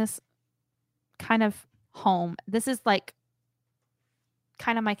to bring this kind of home. This is like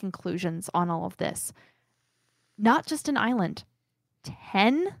kind of my conclusions on all of this. Not just an island.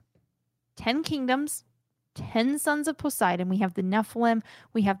 10 kingdoms, 10 sons of Poseidon. We have the Nephilim.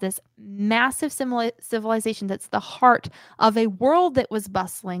 We have this massive civilization that's the heart of a world that was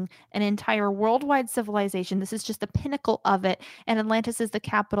bustling, an entire worldwide civilization. This is just the pinnacle of it, and Atlantis is the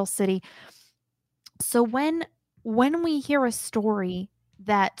capital city. So when we hear a story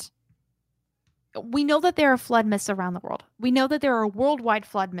that we know that there are flood myths around the world. We know that there are worldwide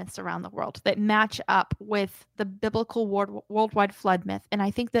flood myths around the world that match up with the biblical worldwide flood myth. And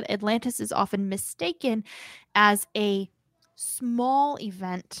I think that Atlantis is often mistaken as a small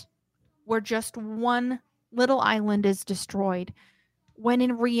event where just one little island is destroyed, when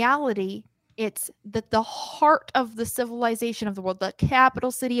in reality, it's that the heart of the civilization of the world, the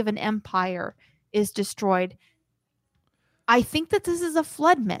capital city of an empire, is destroyed. I think that this is a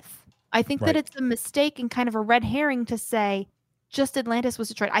flood myth. I think that it's a mistake and kind of a red herring to say just Atlantis was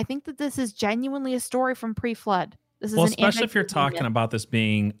destroyed. I think that this is genuinely a story from pre-flood. This is especially if you're talking about this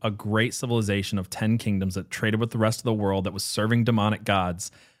being a great civilization of 10 kingdoms that traded with the rest of the world, that was serving demonic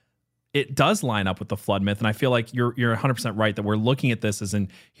gods. It does line up with the flood myth, and I feel like you're 100% right that we're looking at this as in,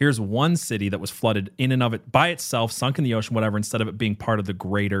 here's one city that was flooded in and of it by itself, sunk in the ocean, whatever, instead of it being part of the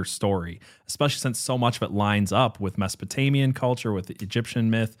greater story, especially since so much of it lines up with Mesopotamian culture, with the Egyptian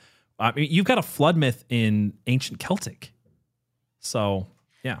myth. I mean, you've got a flood myth in ancient Celtic. So,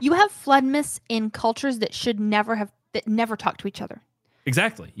 yeah. You have flood myths in cultures that never talk to each other.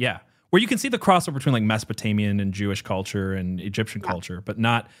 Exactly, yeah. Where you can see the crossover between like Mesopotamian and Jewish culture and Egyptian culture, but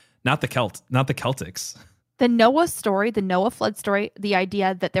not the Celtics. The Noah story, the Noah flood story, the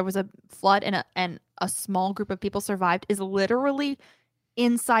idea that there was a flood and a small group of people survived is literally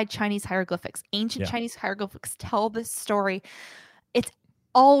inside Chinese hieroglyphics. Ancient Chinese hieroglyphics tell this story. It's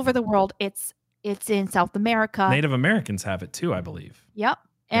all over the world. It's in South America. Native Americans have it too, I believe. Yep.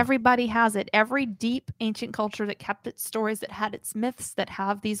 Everybody has it. Every deep ancient culture that kept its stories, that had its myths, that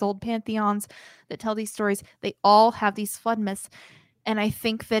have these old pantheons that tell these stories, they all have these flood myths. And I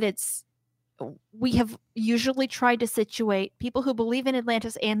think that we have usually tried to situate people who believe in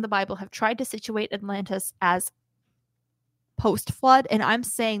Atlantis and the Bible have tried to situate Atlantis as post-flood. And I'm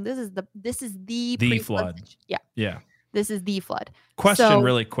saying this is the flood. Yeah. Yeah. This is the flood. Question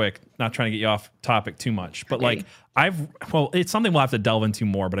really quick, not trying to get you off topic too much, but okay. It's something we'll have to delve into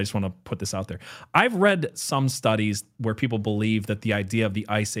more, but I just want to put this out there. I've read some studies where people believe that the idea of the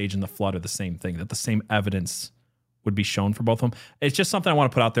Ice Age and the flood are the same thing, that the same evidence would be shown for both of them. It's just something I want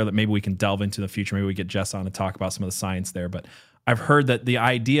to put out there that maybe we can delve into in the future. Maybe we get Jess on to talk about some of the science there, but I've heard that the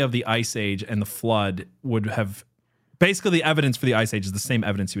idea of the Ice Age and the flood would have basically the evidence for the Ice Age is the same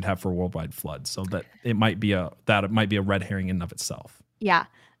evidence you'd have for a worldwide flood. So that it might be a red herring in and of itself. Yeah.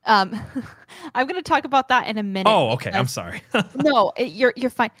 I'm going to talk about that in a minute. Oh, okay. I'm sorry. No, you're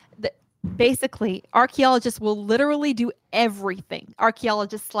fine. Basically, archaeologists will literally do everything.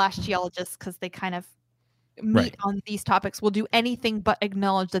 Archaeologists/geologists, because they kind of meet on these topics, will do anything but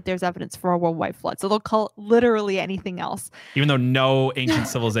acknowledge that there's evidence for a worldwide flood. So they'll call it literally anything else. Even though no ancient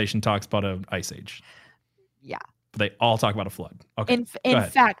civilization talks about an Ice Age. Yeah. But they all talk about a flood. Okay. In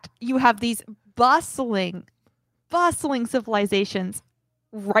fact, you have these bustling civilizations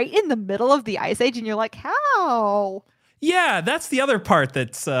right in the middle of the Ice Age, and you're like, how? Yeah, that's the other part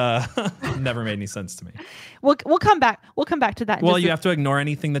that's never made any sense to me. We'll come back. We'll come back to that. Well, you have to ignore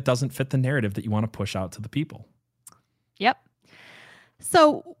anything that doesn't fit the narrative that you want to push out to the people. Yep.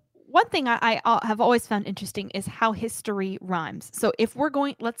 So one thing I have always found interesting is how history rhymes. So if we're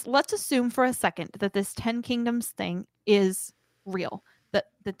going, let's assume for a second that this 10 kingdoms thing is real, that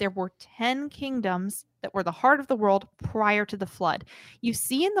there were 10 kingdoms that were the heart of the world prior to the flood. You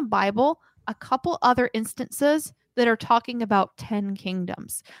see in the Bible a couple other instances that are talking about 10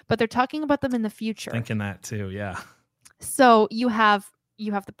 kingdoms, but they're talking about them in the future. Thinking that too, yeah. So you have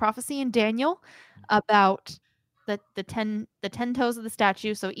the prophecy in Daniel about the 10 toes of the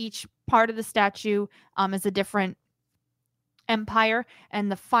statue. So each part of the statue is a different empire,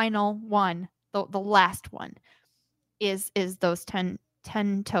 and the final one, the last one, is those 10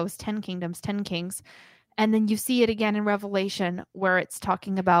 toes, 10 kingdoms, 10 kings. And then you see it again in Revelation where it's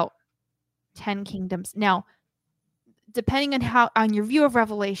talking about 10 kingdoms. Now, depending on your view of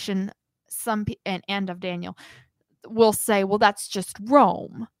Revelation, and of Daniel, will say, well, that's just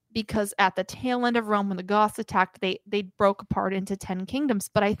Rome, because at the tail end of Rome, when the Goths attacked, they broke apart into 10 kingdoms.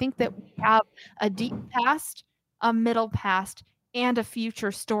 But I think that we have a deep past, a middle past, and a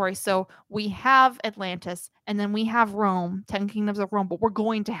future story. So we have Atlantis, and then we have Rome, 10 kingdoms of Rome, but we're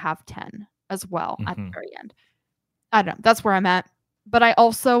going to have 10 as well at the very end. I don't know. That's where I'm at. But I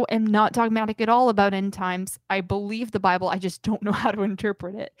also am not dogmatic at all about end times. I believe the Bible. I just don't know how to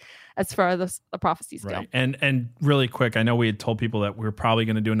interpret it as far as the prophecies go. And really quick, I know we had told people that we were probably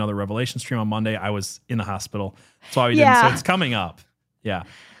going to do another Revelation stream on Monday. I was in the hospital. That's why we didn't. So it's coming up. Yeah.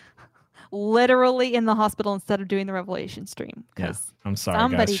 Literally in the hospital instead of doing the Revelation stream. Yeah. I'm sorry,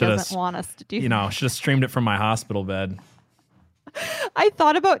 somebody guys. doesn't want us to do that. Should have streamed it from my hospital bed. I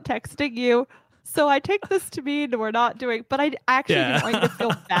thought about texting you. So I take this to mean we're not doing, but I actually didn't want you to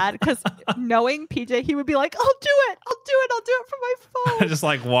feel bad, because knowing PJ, he would be like, I'll do it from my phone. I just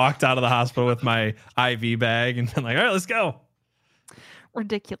walked out of the hospital with my IV bag and been like, all right, let's go.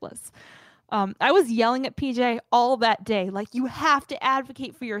 Ridiculous. I was yelling at PJ all that day. You have to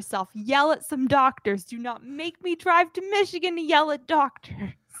advocate for yourself. Yell at some doctors. Do not make me drive to Michigan to yell at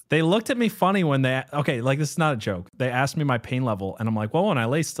doctors. They looked at me funny when this is not a joke. They asked me my pain level, and I'm like, well, when I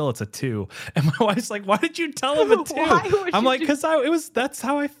lay still, it's a 2. And my wife's like, why did you tell him a 2? I'm like, because that's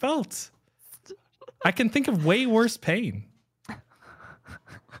how I felt. I can think of way worse pain.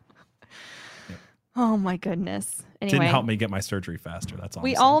 Oh my goodness. Anyway, didn't help me get my surgery faster. That's all.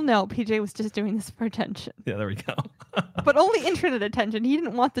 We all know PJ was just doing this for attention. Yeah, there we go. But only internet attention. He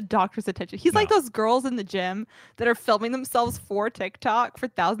didn't want the doctor's attention. He's like those girls in the gym that are filming themselves for TikTok for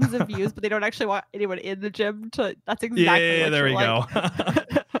thousands of views, but they don't actually want anyone in the gym to. That's exactly what there we go.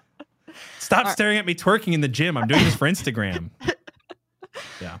 Stop staring at me twerking in the gym. I'm doing this for Instagram.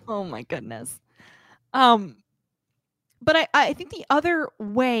 Yeah. Oh my goodness. But I think the other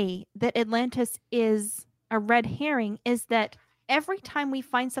way that Atlantis is a red herring is that every time we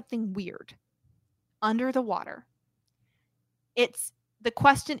find something weird under the water, the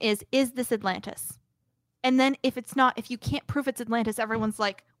question is this Atlantis? And then if you can't prove it's Atlantis, everyone's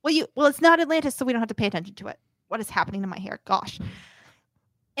like, well, it's not Atlantis, so we don't have to pay attention to it. What is happening to my hair? Gosh.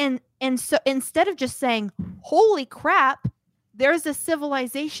 And so instead of just saying, holy crap, there's a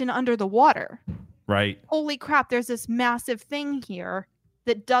civilization under the water. Right. Holy crap, there's this massive thing here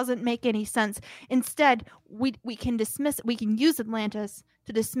that doesn't make any sense. Instead, we can dismiss it. We can use Atlantis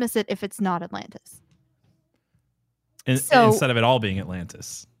to dismiss it if it's not Atlantis. Instead of it all being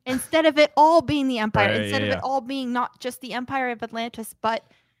Atlantis. Instead of it all being the Empire. Right, instead of it all being not just the Empire of Atlantis, but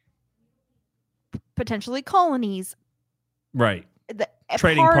potentially colonies. Right.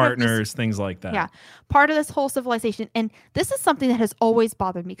 Trading partners, things like that. Yeah. Part of this whole civilization. And this is something that has always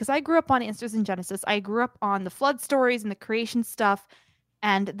bothered me, because I grew up on Answers in Genesis. I grew up on the flood stories and the creation stuff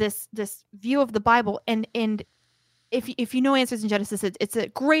and this view of the Bible. And if you know Answers in Genesis, it's a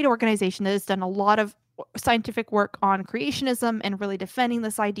great organization that has done a lot of scientific work on creationism and really defending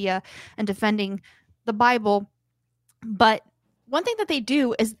this idea and defending the Bible. But one thing that they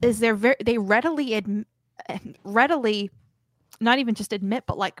do is they readily not even just admit,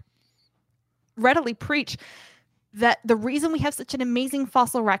 but readily preach that the reason we have such an amazing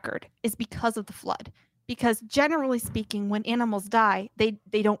fossil record is because of the flood. Because generally speaking, when animals die, they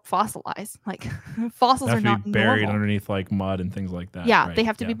don't fossilize. Fossils are not buried normal. underneath mud and things like that. Yeah, right? They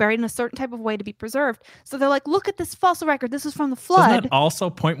have to be buried in a certain type of way to be preserved. So they're like, look at this fossil record. This is from the flood. Doesn't that also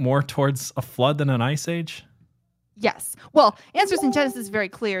point more towards a flood than an ice age? Yes. Well, Answers in Genesis is very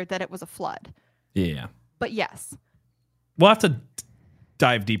clear that it was a flood. Yeah. But yes. We'll have to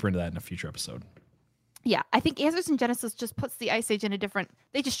dive deeper into that in a future episode. Yeah, I think Answers in Genesis just puts the Ice Age in a different.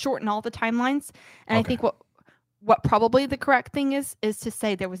 They just shorten all the timelines, and I think what probably the correct thing is to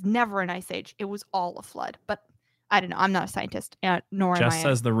say there was never an Ice Age. It was all a flood. But I don't know. I'm not a scientist, nor am I. Jess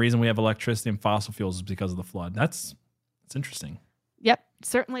says the reason we have electricity and fossil fuels is because of the flood. That's interesting. Yep,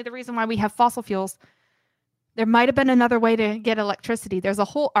 certainly the reason why we have fossil fuels. There might have been another way to get electricity. There's a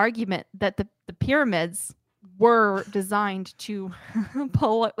whole argument that the pyramids were designed to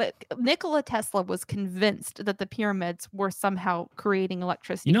pull. Nikola Tesla was convinced that the pyramids were somehow creating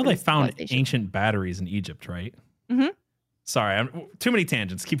electricity. They found ancient batteries in Egypt, right? Mm-hmm. Sorry, too many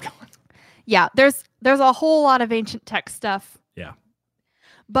tangents. Keep going. Yeah, there's a whole lot of ancient tech stuff. Yeah.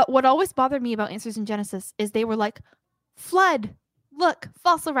 But what always bothered me about Answers in Genesis is they were like, flood, look,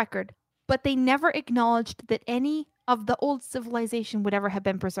 fossil record. But they never acknowledged that any of the old civilization would ever have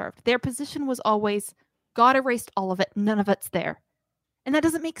been preserved. Their position was always, God erased all of it. None of it's there. And that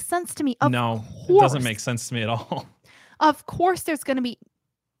doesn't make sense to me. Of No, course. it doesn't make sense to me at all. Of course, there's going to be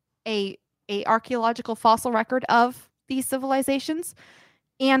a archaeological fossil record of these civilizations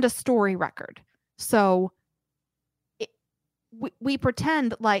and a story record. So we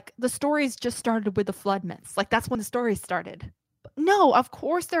pretend like the stories just started with the flood myths. Like that's when the stories started. But no, of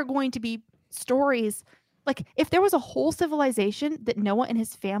course there are going to be stories. Like if there was a whole civilization that Noah and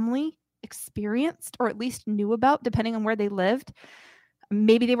his family experienced or at least knew about, depending on where they lived,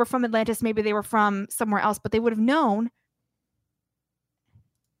 maybe they were from Atlantis, maybe they were from somewhere else, but they would have known.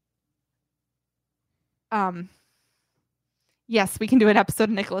 Yes, we can do an episode of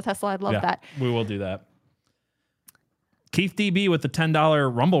Nikola Tesla. I'd love that. We will do that. Keith DB with the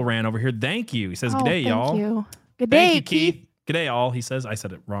 $10 Rumble rant over here. Thank you. He says, "G'day, y'all." Thank you. Good day, Thank you, Keith. G'day, all. He says, I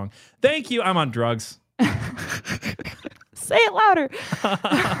said it wrong. Thank you. I'm on drugs. Say it louder.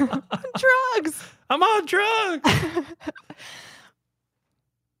 Drugs. I'm on drugs.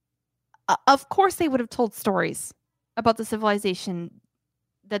 Of course, they would have told stories about the civilization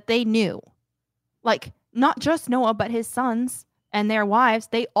that they knew. Like, not just Noah, but his sons and their wives.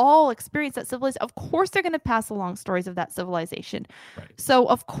 They all experienced that civilization. Of course, they're going to pass along stories of that civilization. Right. So,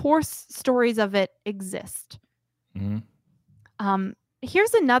 of course, stories of it exist. Mm-hmm.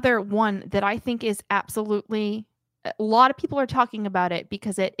 Here's another one that I think is absolutely... A lot of people are talking about it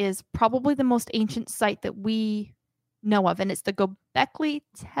because it is probably the most ancient site that we know of, and it's the Göbekli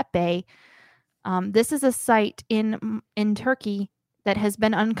Tepe. This is a site in Turkey that has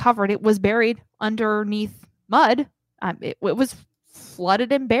been uncovered. It was buried underneath mud. It was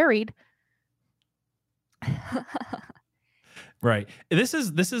flooded and buried. Right. This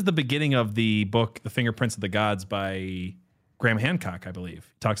is the beginning of the book, The Fingerprints of the Gods by Graham Hancock, I believe.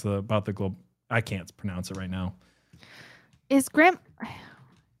 He talks about the globe. I can't pronounce it right now. Is Graham?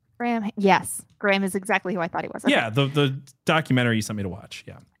 Yes, Graham is exactly who I thought he was. Okay. Yeah, the documentary you sent me to watch.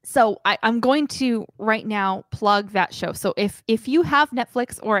 Yeah. So I'm going to right now plug that show. So if you have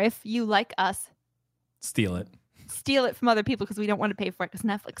Netflix or if you like us, steal it from other people because we don't want to pay for it because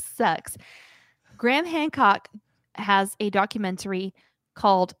Netflix sucks. Graham Hancock has a documentary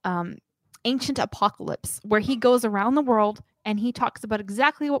called Ancient Apocalypse, where he goes around the world and he talks about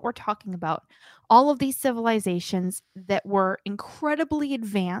exactly what we're talking about. All of these civilizations that were incredibly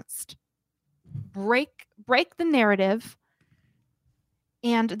advanced, break the narrative,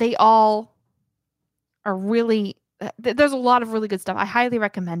 and they all are really... There's a lot of really good stuff. I highly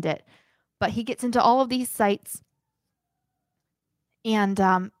recommend it. But he gets into all of these sites, and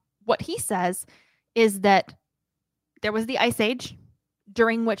what he says is that there was the Ice Age,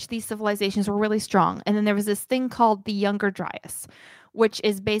 during which these civilizations were really strong. And then there was this thing called the Younger Dryas, which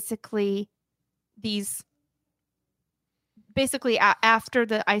is basically after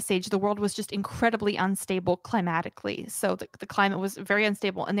the Ice Age, the world was just incredibly unstable climatically. So the climate was very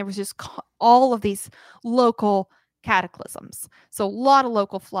unstable, and there was just all of these local cataclysms. So a lot of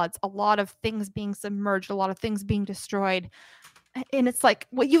local floods, a lot of things being submerged, a lot of things being destroyed. And it's like,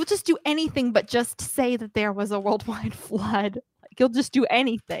 well, you'll just do anything but just say that there was a worldwide flood. Like, you'll just do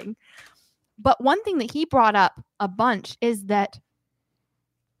anything. But one thing that he brought up a bunch is that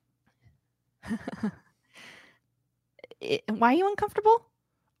why are you uncomfortable?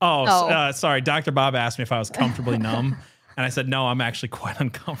 Sorry. Dr. Bob asked me if I was comfortably numb. And I said, no, I'm actually quite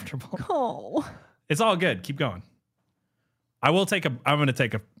uncomfortable. Oh. It's all good. Keep going. I'm going to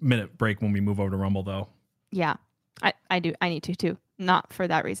take a minute break when we move over to Rumble, though. Yeah, I do. I need to, too. Not for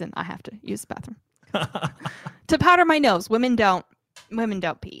that reason. I have to use the bathroom. To powder my nose. Women don't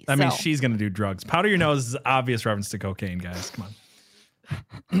pee. I mean, she's going to do drugs. Powder your nose is obvious reference to cocaine, guys.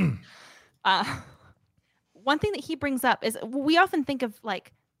 Come on. One thing that he brings up is we often think of,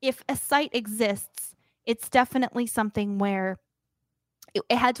 like, if a site exists, it's definitely something where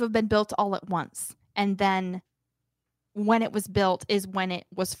it had to have been built all at once. And then when it was built is when it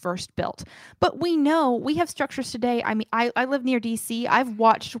was first built. But we know we have structures today. I mean, I live near DC. I've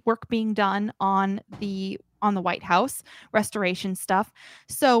watched work being done on the White House, restoration stuff.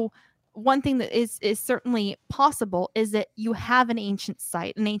 So one thing that is certainly possible is that you have an ancient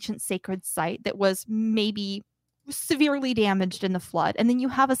site, an ancient sacred site that was maybe severely damaged in the flood. And then you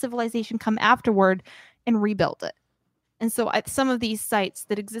have a civilization come afterward and rebuild it. And so some of these sites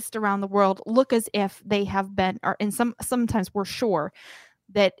that exist around the world look as if they have been, sometimes we're sure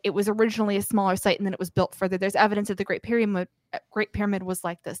that it was originally a smaller site and then it was built further. There's evidence that the Great Pyramid was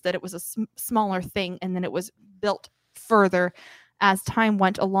like this, that it was a smaller thing and then it was built further as time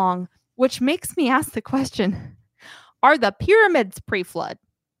went along, which makes me ask the question, are the pyramids pre-flood?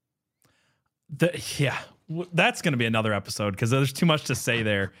 Yeah. That's going to be another episode because there's too much to say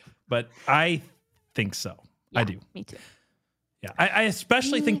there. But I think so. Yeah, I do. Me too. Yeah, I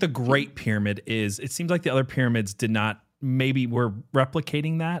especially think the Great Pyramid is. It seems like the other pyramids did not. Maybe we're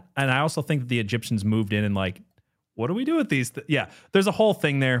replicating that, and I also think that the Egyptians moved in and like, what do we do with these? Yeah, there's a whole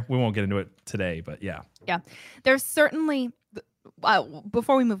thing there. We won't get into it today, but yeah. Yeah, there's certainly.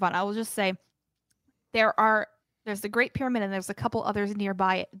 Before we move on, I will just say there's the Great Pyramid and there's a couple others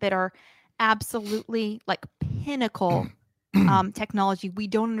nearby it that are absolutely like pinnacle technology. We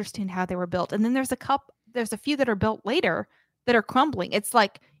don't understand how they were built. And then there's a few that are built later that are crumbling. It's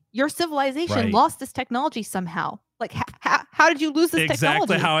like your civilization lost this technology somehow. Like how did you lose this technology?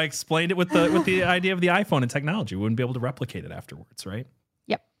 Exactly how I explained it with the idea of the iPhone and technology. We wouldn't be able to replicate it afterwards, right?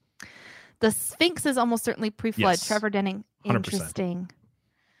 Yep. The Sphinx is almost certainly pre-flood. Yes. Trevor Denning. 100%. Interesting.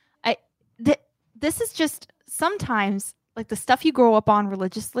 This is just sometimes like the stuff you grow up on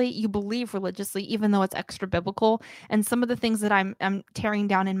religiously, you believe religiously, even though it's extra biblical. And some of the things that I'm tearing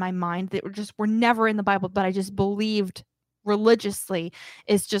down in my mind that were never in the Bible, but I just believed religiously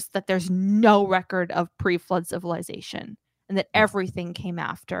is just that there's no record of pre-flood civilization and that everything came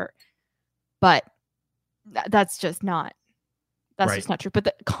after. But that's just not. That's just not true. But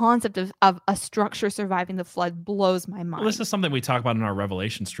the concept of a structure surviving the flood blows my mind. Well, this is something we talk about in our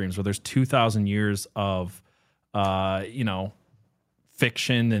Revelation streams where there's 2,000 years of,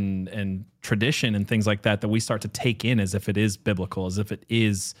 fiction and tradition and things like that we start to take in as if it is biblical, as if it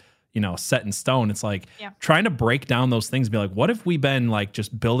is, set in stone. It's like trying to break down those things, be like, what have we been like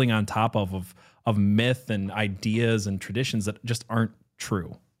just building on top of myth and ideas and traditions that just aren't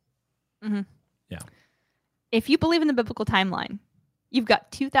true? Mm-hmm. Yeah. If you believe in the biblical timeline, you've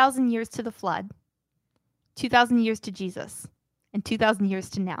got 2,000 years to the flood, 2,000 years to Jesus, and 2,000 years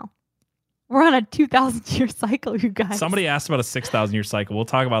to now. We're on a 2,000-year cycle, you guys. Somebody asked about a 6,000-year cycle. We'll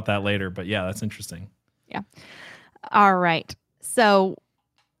talk about that later, but yeah, that's interesting. Yeah. All right. So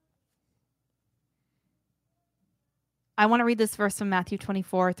I want to read this verse from Matthew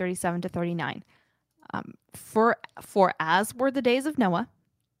 24, 37 to 39. For as were the days of Noah,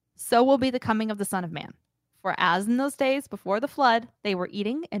 so will be the coming of the Son of Man. For as in those days before the flood, they were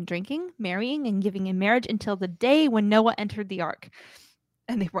eating and drinking, marrying and giving in marriage until the day when Noah entered the ark.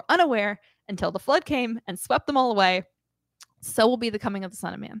 And they were unaware until the flood came and swept them all away. So will be the coming of the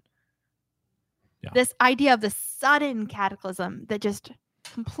Son of Man. Yeah. This idea of the sudden cataclysm that just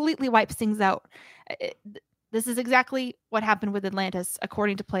completely wipes things out. This is exactly what happened with Atlantis,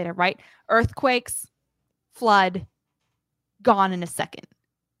 according to Plato, right? Earthquakes, flood, gone in a second.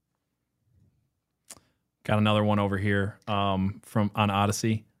 Got another one over here on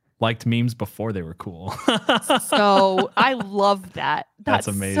Odyssey. Liked memes before they were cool. So I love that. That's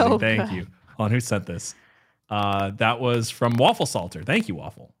amazing. So Thank you. Hold on, who sent this? That was from Waffle Salter. Thank you,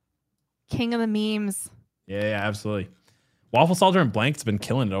 Waffle. King of the memes. Yeah, absolutely. Waffle Salter and Blank's been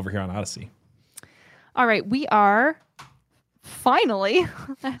killing it over here on Odyssey. All right, we are finally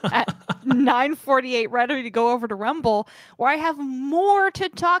at 9:48, ready to go over to Rumble, where I have more to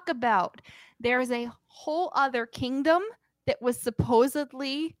talk about. There's a whole other kingdom that was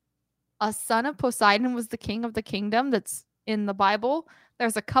supposedly a son of Poseidon was the king of the kingdom that's in the Bible.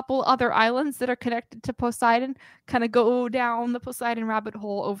 There's a couple other islands that are connected to Poseidon. Kind of go down the Poseidon rabbit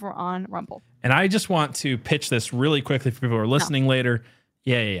hole over on Rumble. And I just want to pitch this really quickly for people who are listening later.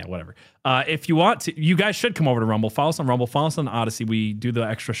 Yeah, whatever. If you want to, you guys should come over to Rumble. Follow us on Rumble. Follow us on Odyssey. We do the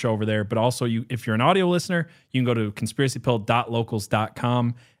extra show over there. But also, if you're an audio listener, you can go to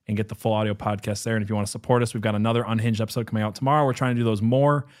conspiracypill.locals.com and get the full audio podcast there. And if you want to support us, we've got another Unhinged episode coming out tomorrow. We're trying to do those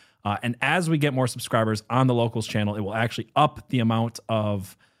more. And as we get more subscribers on the Locals channel, it will actually up the amount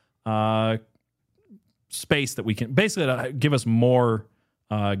of space that we can basically give us more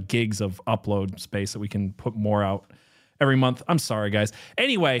gigs of upload space that we can put more out every month. I'm sorry, guys.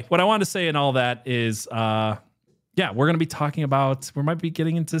 Anyway, what I wanted to say in all that is, we're going to be talking about, we might be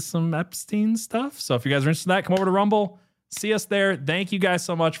getting into some Epstein stuff. So if you guys are interested in that, come over to Rumble. See us there. Thank you guys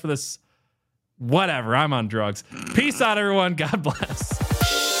so much for this. Whatever. I'm on drugs. Peace out, everyone. God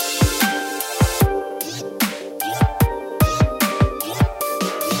bless.